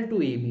parallel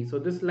to AB. So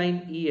this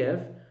line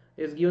EF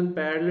is given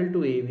parallel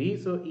to AB.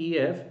 So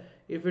EF,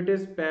 if it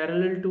is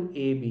parallel to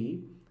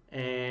AB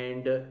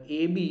and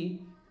AB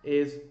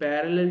is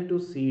parallel to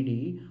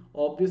CD,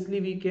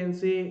 obviously we can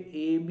say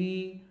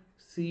AB,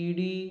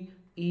 CD,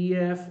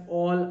 EF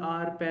all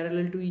are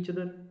parallel to each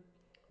other,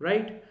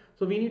 right?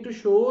 So we need to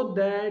show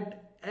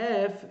that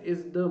F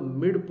is the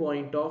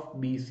midpoint of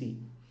BC.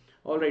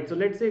 All right, so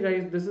let's say,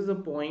 guys, this is a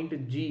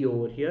point G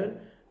over here,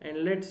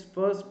 and let's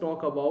first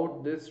talk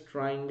about this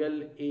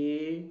triangle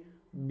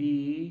ABD.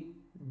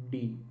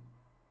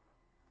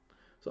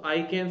 So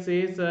I can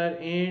say, sir,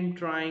 in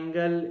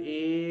triangle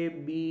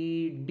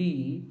ABD,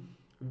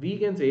 we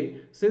can say,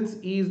 since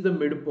E is the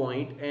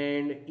midpoint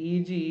and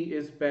EG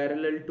is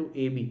parallel to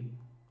AB,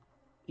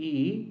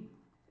 E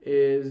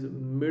is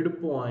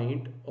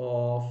midpoint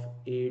of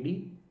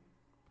AD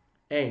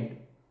and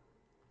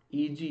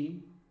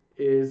EG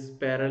is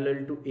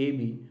parallel to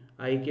AB,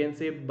 I can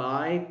say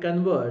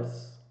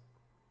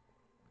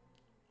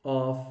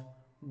of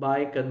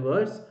by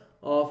converse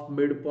of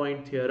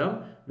midpoint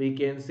theorem, we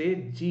can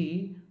say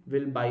G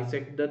will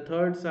bisect the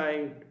third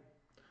side.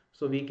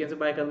 So we can say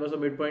by converse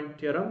of midpoint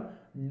theorem,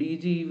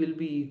 DG will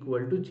be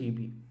equal to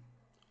GB,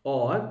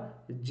 or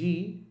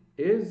G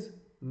is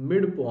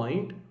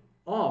midpoint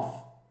of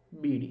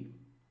BD.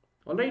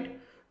 Alright,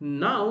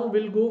 now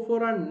we'll go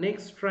for our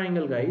next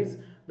triangle, guys.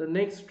 The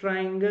next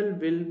triangle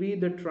will be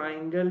the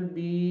triangle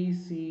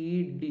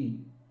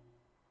BCD.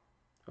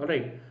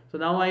 Alright, so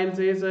now I'll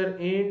say, sir,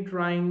 in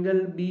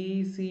triangle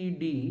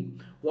BCD,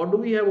 what do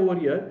we have over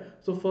here?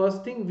 So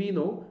first thing we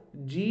know,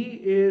 G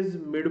is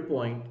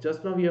midpoint.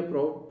 Just now we have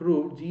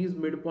proved G is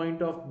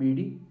midpoint of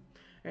BD.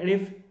 And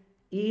if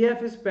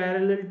EF is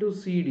parallel to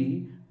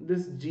CD,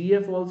 this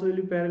GF also will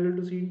be parallel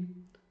to CD.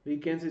 We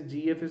can say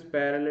GF is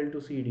parallel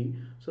to CD.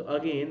 So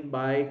again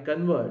by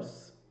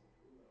converse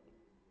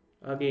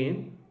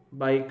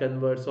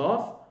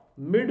of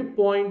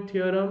midpoint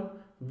theorem,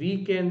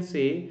 we can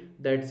say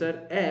that,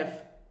 sir,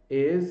 F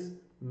is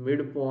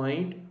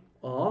midpoint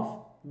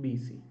of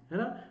BC.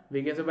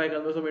 We can say by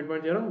converse of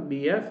midpoint theorem,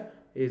 BF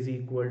is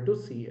equal to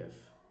CF.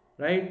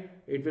 Right?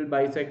 It will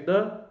bisect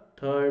the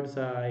third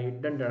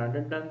side. Dun, dun,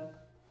 dun, dun.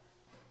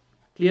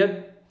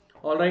 Clear?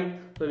 Alright.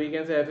 So we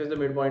can say F is the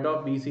midpoint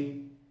of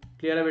BC.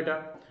 Clear है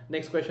बेटा?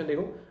 Next question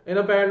देखो. In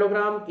a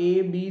parallelogram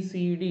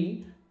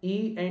ABCD,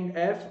 E and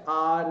F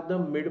are the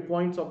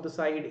midpoints of the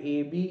side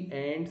AB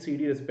and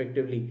CD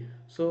respectively.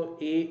 So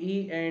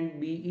AE and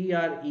BE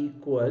are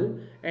equal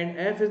and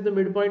F is the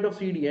midpoint of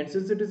CD, and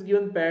since it is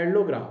given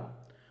parallelogram,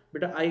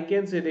 but I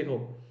can say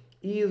देखो,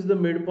 E is the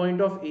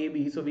midpoint of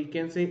AB, so we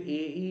can say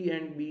AE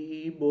and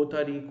BE both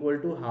are equal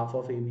to half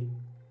of AB.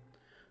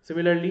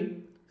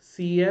 Similarly,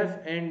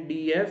 CF and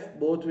DF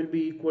both will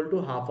be equal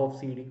to half of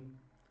CD.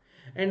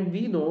 And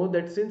we know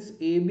that since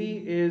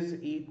AB is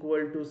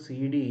equal to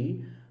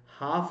CD,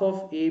 half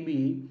of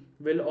AB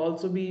will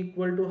also be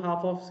equal to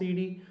half of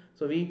CD.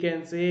 So we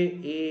can say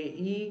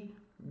AE,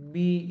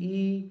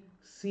 BE,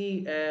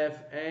 CF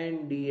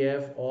and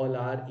DF all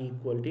are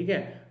equal.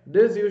 Okay?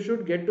 This you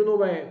should get to know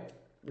by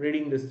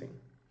reading this thing.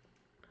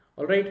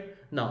 Alright.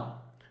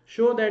 Now,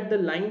 show that the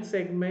line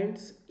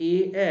segments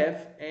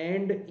AF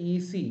and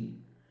EC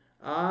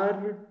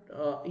are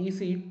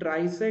EC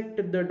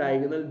trisect the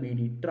diagonal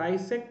BD.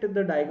 Trisect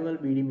the diagonal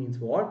BD means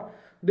what?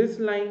 This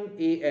line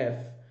AF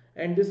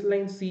and this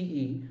line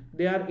CE,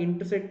 they are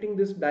intersecting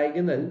this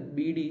diagonal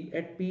BD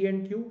at P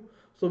and Q.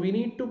 So we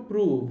need to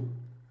prove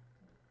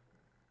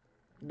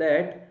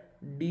that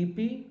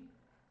DP,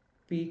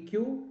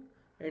 PQ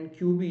and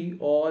QB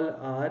all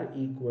are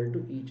equal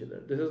to each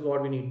other. This is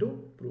what we need to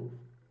prove.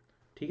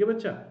 ठीक है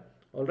बच्चा?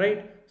 All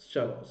right,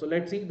 so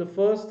let's see. The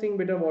first thing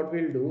beta what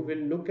we'll do,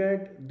 we'll look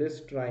at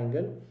this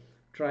triangle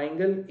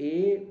ABE.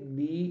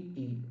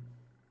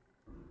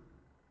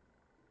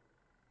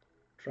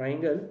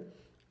 Triangle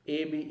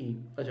ABE.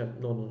 Achha,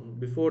 no,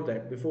 before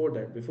that.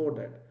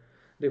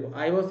 Dekho,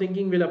 I was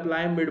thinking we'll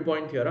apply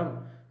midpoint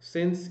theorem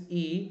since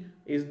E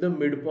is the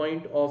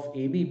midpoint of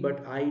AB,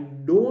 but I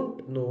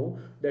don't know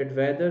that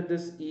whether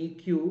this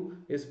EQ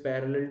is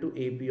parallel to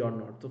AP or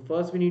not. So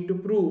first we need to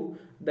prove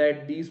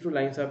that these two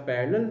lines are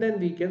parallel, then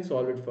we can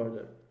solve it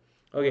further.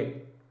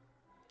 Okay.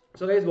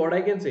 So guys, what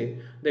I can say,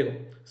 देखो,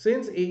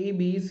 since AE,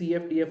 BE,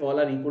 CF, DF all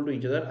are equal to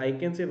each other, I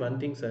can say one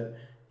thing, sir.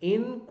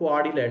 In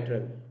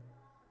quadrilateral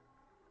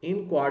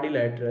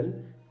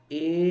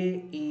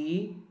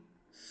AE,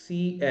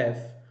 CF,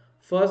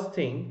 first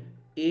thing,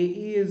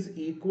 AE is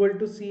equal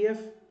to CF.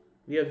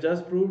 We have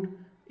just proved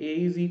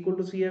AE is equal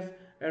to CF,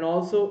 and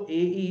also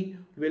AE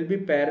will be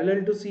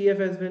parallel to CF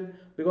as well,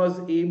 because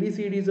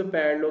ABCD is a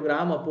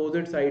parallelogram,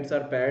 opposite sides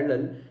are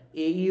parallel.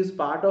 AE is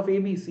part of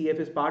AB, CF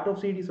is part of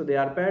CD, so they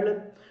are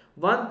parallel.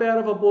 One pair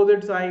of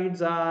opposite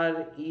sides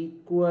are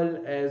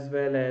equal as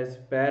well as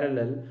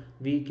parallel.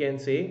 We can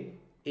say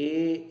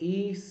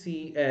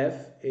AECF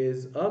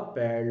is a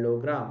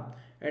parallelogram,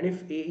 and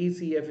if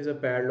AECF is a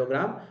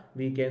parallelogram,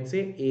 we can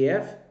say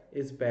AF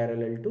is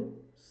parallel to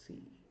C.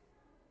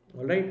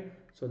 Alright,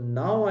 so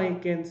now I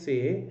can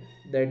say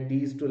that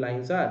these two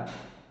lines are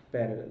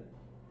parallel.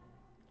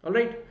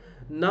 Alright,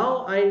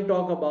 now I'll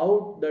talk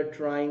about the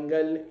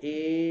triangle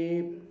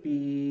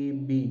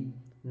APB.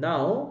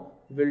 Now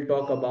we'll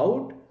talk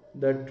about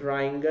the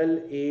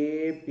triangle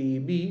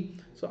APB.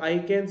 So I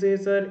can say,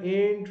 sir,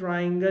 in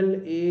triangle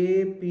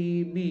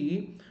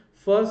APB,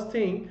 first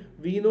thing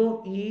we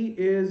know E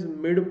is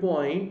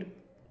midpoint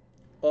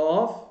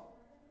of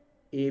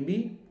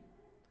AB,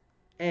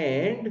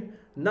 and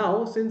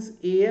now since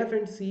AF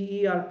and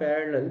CE are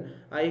parallel,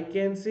 I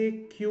can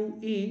say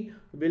QE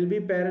will be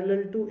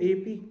parallel to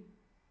AP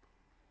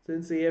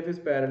since AF is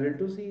parallel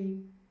to CE.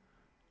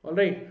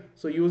 Alright,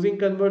 so using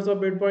converse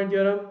of midpoint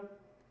theorem,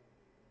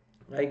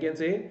 I can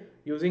say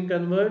using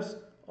converse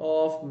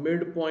of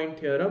midpoint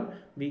theorem,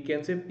 we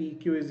can say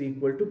PQ is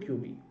equal to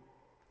QB.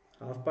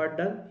 Half part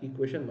done,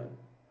 equation 1.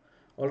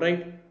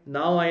 Alright,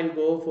 now I'll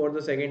go for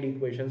the second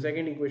equation.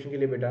 Second equation के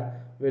लिए बेटा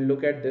we'll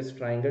look at this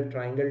triangle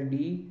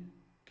DQC.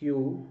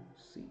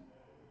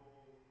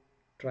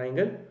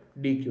 triangle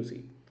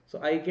DQC. So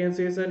I can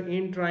say, sir,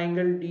 in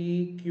triangle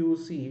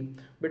DQC,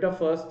 beta,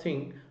 first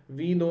thing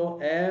we know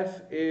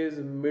F is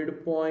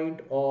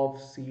midpoint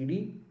of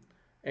CD,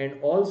 and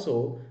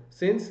also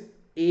since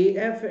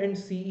AF and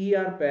CE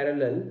are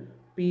parallel,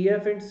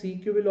 PF and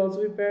CQ will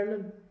also be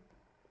parallel.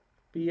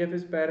 PF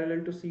is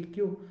parallel to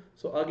CQ.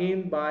 So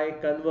again by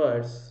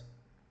converse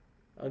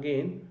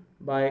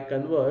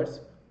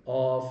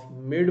of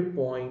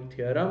midpoint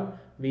theorem,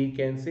 we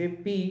can say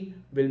P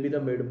will be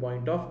the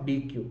midpoint of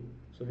DQ.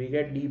 So we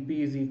get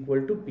DP is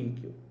equal to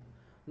PQ.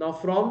 Now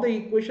from the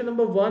equation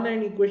number 1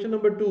 and equation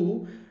number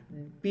 2,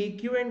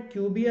 PQ and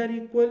QB are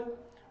equal,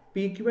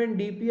 PQ and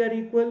DP are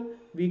equal.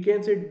 We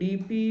can say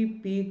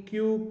DP,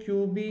 PQ,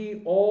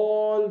 QB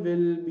all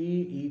will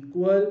be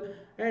equal,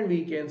 and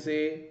we can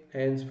say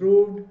hence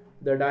proved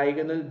the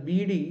diagonal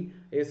BD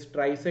is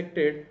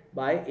trisected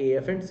by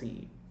AF and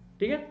CE.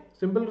 Okay?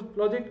 Simple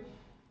logic.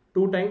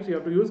 2 times you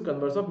have to use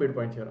converse of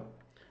midpoint theorem.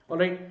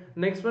 Alright,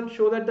 next one,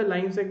 show that the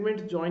line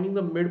segments joining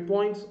the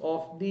midpoints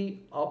of the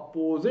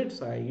opposite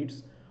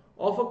sides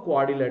of a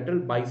quadrilateral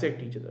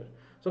bisect each other.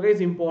 So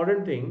guys,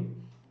 important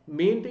thing,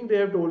 main thing they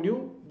have told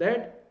you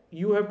that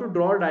you have to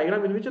draw a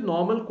diagram in which a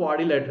normal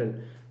quadrilateral,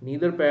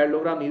 neither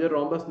parallelogram, neither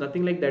rhombus,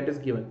 nothing like that is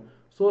given.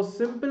 So a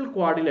simple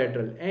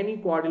quadrilateral, any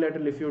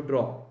quadrilateral if you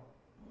draw,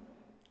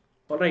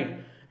 alright,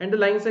 and the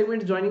line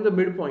segments joining the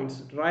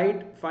midpoints,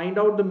 right? Find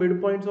out the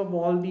midpoints of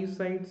all these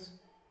sides.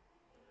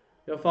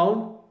 You have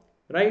found,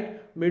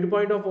 right?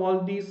 Midpoint of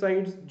all these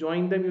sides,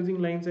 join them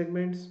using line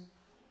segments.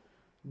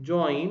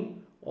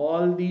 Join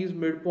all these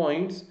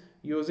midpoints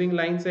using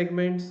line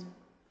segments,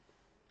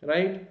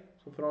 right?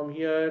 So from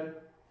here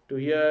to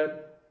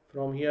here,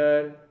 from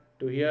here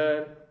to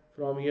here,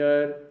 from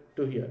here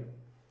to here.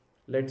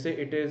 Let's say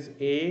it is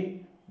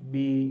A,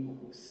 B,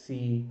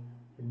 C,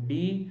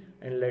 D,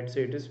 and let's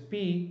say it is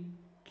P,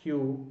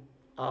 Q,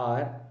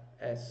 R,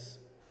 S.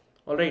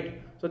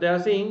 Alright, so they are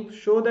saying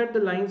show that the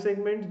line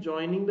segments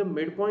joining the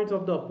midpoints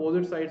of the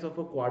opposite sides of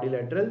a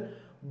quadrilateral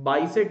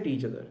bisect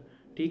each other.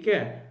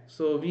 Okay,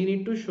 so we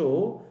need to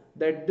show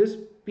that this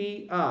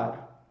PR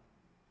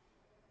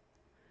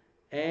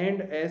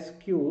and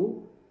SQ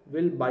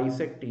will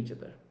bisect each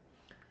other.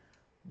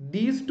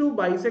 These two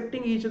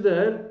bisecting each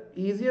other,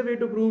 easier way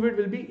to prove it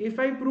will be if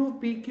I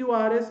prove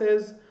PQRS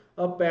as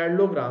a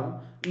parallelogram,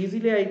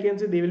 easily I can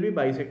say they will be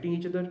bisecting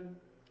each other,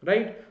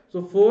 right?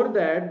 So for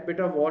that, bit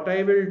of what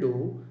I will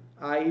do,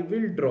 I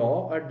will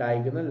draw a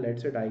diagonal,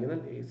 let's say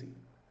diagonal AC.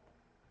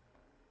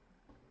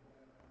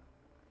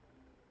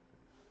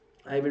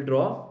 I will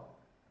draw,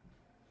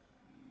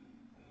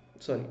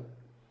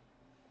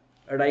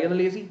 a diagonal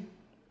AC.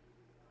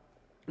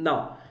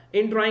 Now,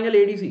 in triangle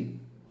ADC,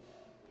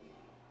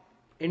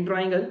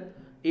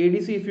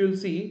 if you will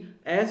see,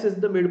 S is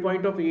the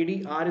midpoint of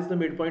AD, R is the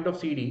midpoint of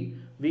CD.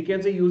 We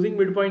can say using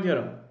midpoint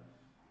theorem.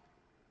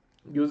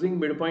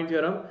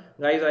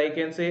 Guys, I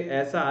can say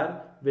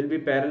SR will be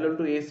parallel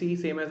to AC,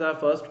 same as our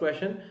first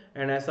question,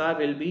 and SR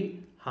will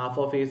be half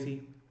of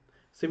AC.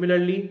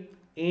 Similarly,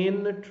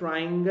 in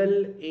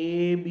triangle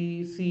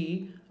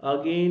ABC,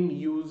 again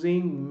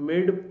using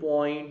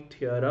midpoint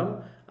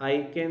theorem,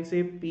 I can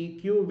say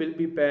PQ will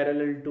be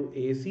parallel to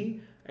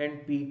AC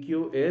and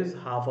PQ is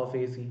half of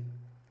AC.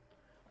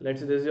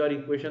 Let's say this is your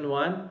equation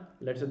 1,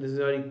 let's say this is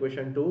your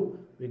equation 2.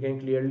 We can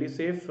clearly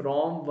say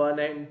from 1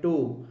 and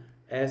 2,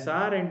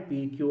 SR and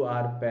PQ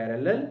are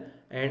parallel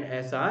and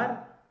SR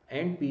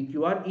and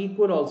PQ are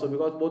equal also,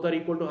 because both are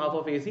equal to half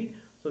of AC.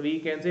 So we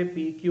can say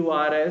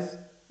PQRS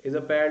is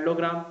a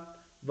parallelogram.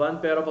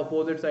 One pair of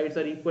opposite sides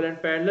are equal and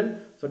parallel.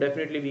 So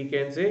definitely we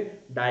can say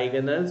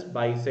diagonals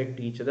bisect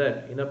each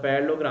other. In a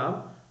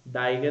parallelogram,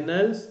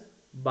 diagonals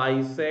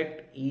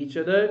bisect each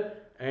other,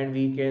 and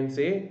we can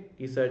say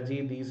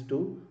Sirji, these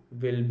two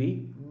will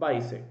be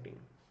bisecting.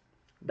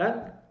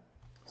 Done.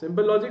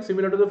 Simple logic,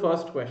 similar to the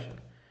first question.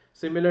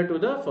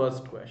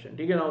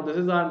 Okay, now this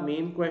is our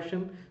main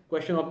question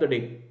of the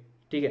day.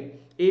 Okay.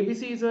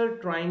 ABC is a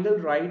triangle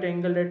right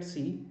angled at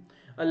C.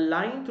 A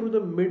line through the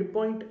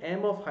midpoint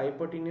M of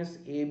hypotenuse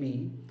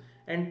AB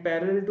and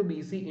parallel to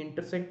BC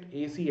intersect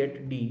AC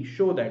at D.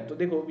 Show that. So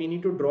देखो, we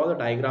need to draw the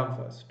diagram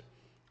first.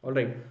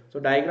 Alright. So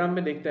diagram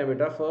में देखते हैं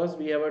बेटा. First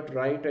we have a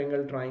right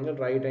angle triangle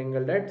right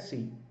angled at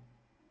C.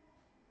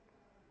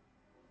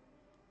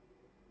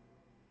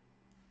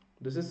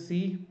 This is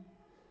C.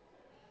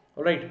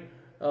 Alright.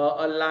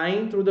 A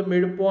line through the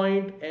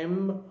midpoint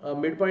M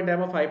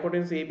of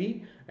hypotenuse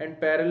AB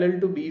and parallel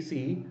to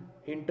BC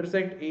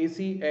intersect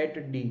AC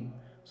at D.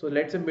 So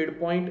let's say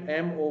midpoint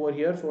M over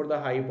here for the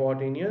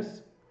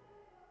hypotenuse.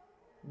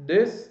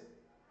 This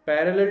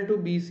parallel to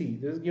BC.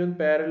 This is given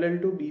parallel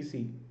to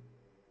BC.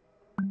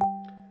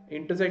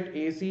 Intersect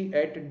AC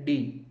at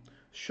D.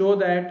 Show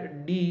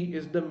that D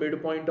is the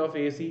midpoint of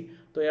AC.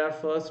 So our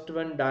first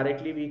one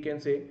directly we can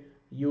say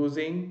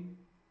using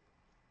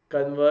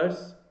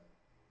converse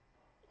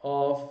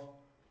of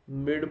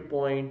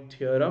midpoint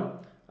theorem,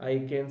 I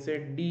can say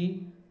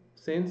D,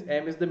 since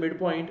M is the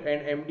midpoint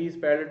and MD is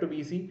parallel to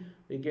BC,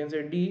 we can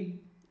say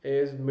D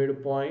is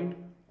midpoint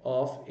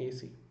of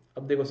AC.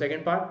 अब देखो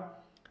second part,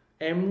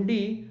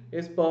 MD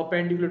is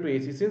perpendicular to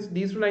AC. Since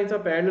these two lines are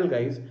parallel,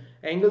 guys,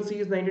 angle C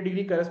is 90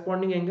 degree,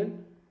 corresponding angle,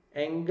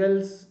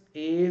 angles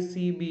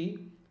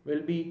ACB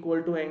will be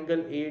equal to angle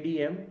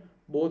ADM.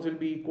 Both will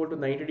be equal to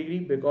 90 degree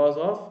because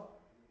of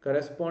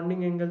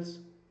corresponding angles,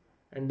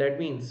 and that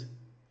means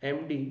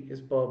MD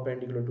is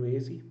perpendicular to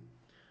AC.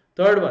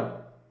 Third one,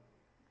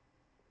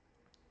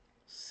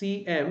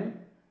 CM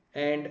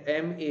and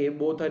MA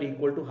both are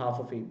equal to half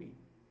of AB.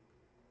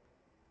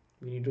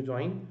 We need to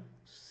join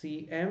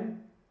CM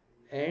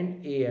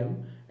and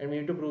AM, and we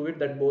need to prove it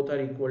that both are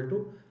equal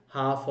to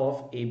half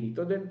of AB.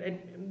 So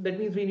that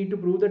means we need to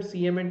prove that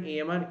CM and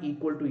AM are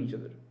equal to each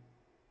other.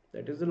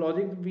 That is the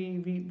logic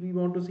we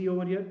want to see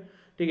over here.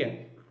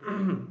 Okay.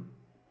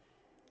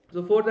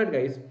 So for that,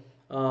 guys,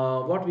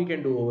 what we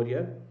can do over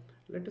here,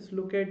 let us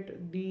look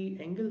at the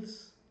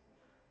angles.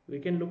 We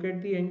can look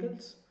at the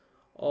angles,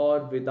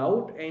 or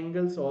without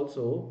angles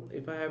also,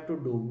 if I have to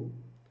do,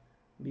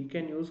 we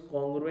can use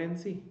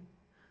congruency.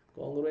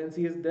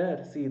 Congruency is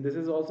there. See, this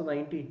is also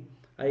 90.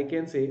 I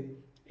can say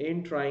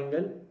in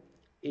triangle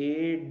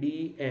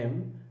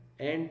ADM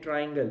and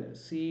triangle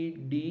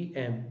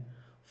CDM,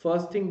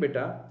 first thing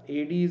beta,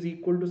 AD is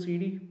equal to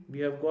CD. We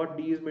have got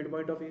D is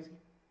midpoint of AC.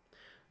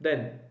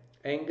 Then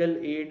angle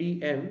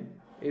ADM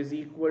is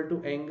equal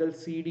to angle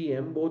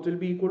CDM. Both will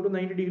be equal to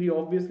 90 degree,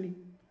 obviously.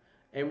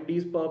 MD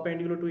is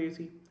perpendicular to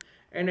AC.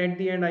 And at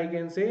the end I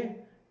can say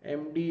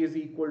MD is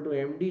equal to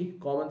MD,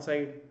 common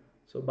side.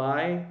 So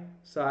by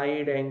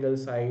side angle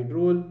side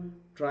rule,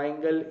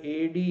 triangle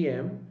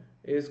ADM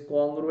is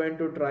congruent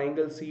to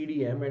triangle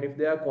CDM, and if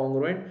they are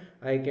congruent,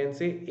 I can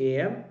say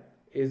AM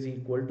is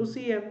equal to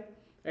CM,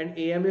 and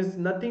AM is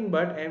nothing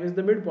but M is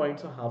the midpoint,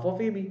 so half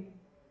of AB.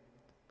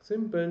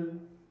 Simple,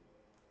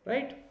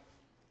 right?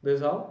 This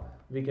is how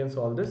we can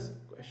solve this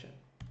question.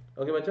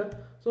 Okay, bacha.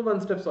 So one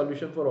step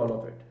solution for all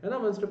of it, and a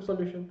one step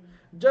solution.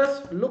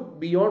 Just look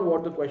beyond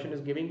what the question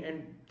is giving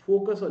and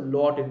focus a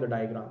lot in the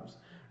diagrams.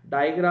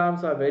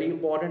 Diagrams are very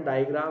important.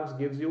 Diagrams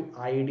gives you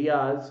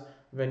ideas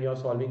when you are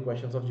solving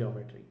questions of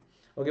geometry.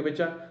 Okay,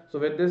 bacha. So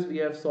with this we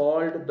have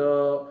solved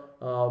the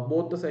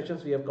both the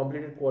sessions. We have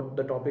completed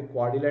the topic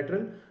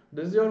quadrilateral.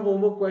 This is your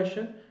homework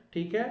question.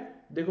 ठीक है?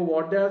 देखो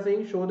what they are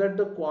saying, show that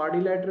the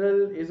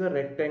quadrilateral is a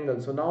rectangle.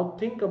 So now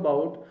think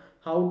about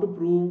how to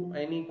prove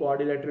any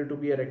quadrilateral to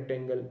be a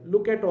rectangle.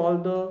 Look at all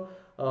the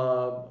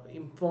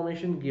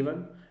information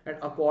given and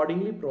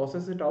accordingly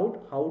process it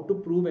out how to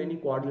prove any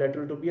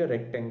quadrilateral to be a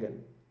rectangle.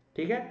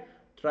 Okay?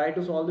 Try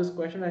to solve this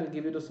question. I'll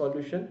give you the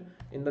solution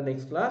in the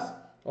next class.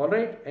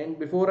 Alright, and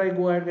before I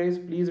go ahead, guys,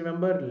 please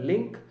remember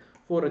link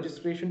for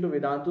registration to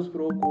Vedantu's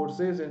Pro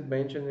courses is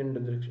mentioned in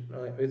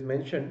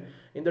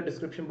the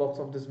description box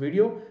of this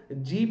video.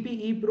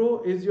 GPE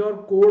Pro is your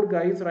code,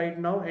 guys, right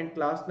now, and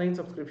class 9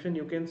 subscription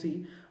you can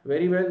see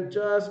very well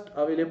just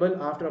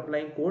available after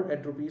applying code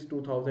at rupees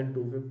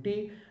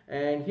 2250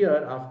 and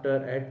here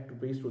after at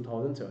rupees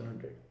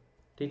 2700.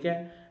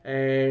 Okay,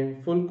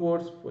 and full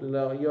course,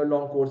 year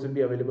long course will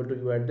be available to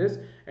you at this.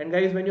 And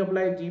guys, when you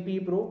apply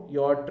GPE Pro,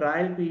 your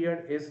trial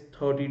period is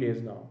 30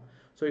 days now.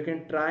 So you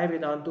can try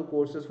Vedantu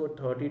courses for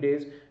 30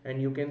 days and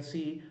you can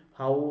see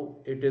how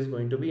it is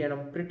going to be, and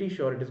I'm pretty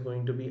sure it is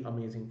going to be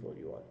amazing for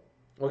you all.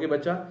 Okay,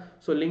 bacha.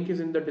 So link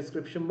is in the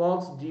description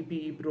box.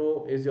 GPE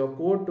Pro is your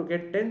code to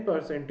get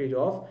 10%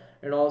 off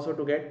and also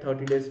to get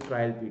 30 days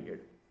trial period.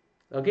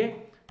 Okay,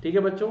 ठीक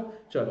है बच्चों,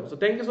 चलो. So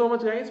thank you so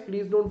much, guys.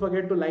 Please don't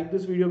forget to like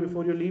this video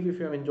before you leave if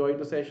you have enjoyed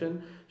the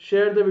session.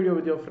 Share the video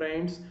with your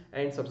friends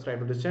and subscribe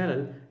to this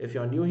channel if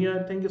you are new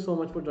here. Thank you so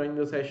much for joining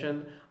the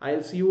session.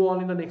 I'll see you all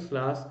in the next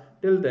class.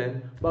 Till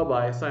then, bye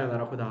bye.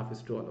 Sayonara, Khuda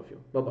Hafiz to all of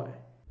you. Bye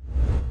bye.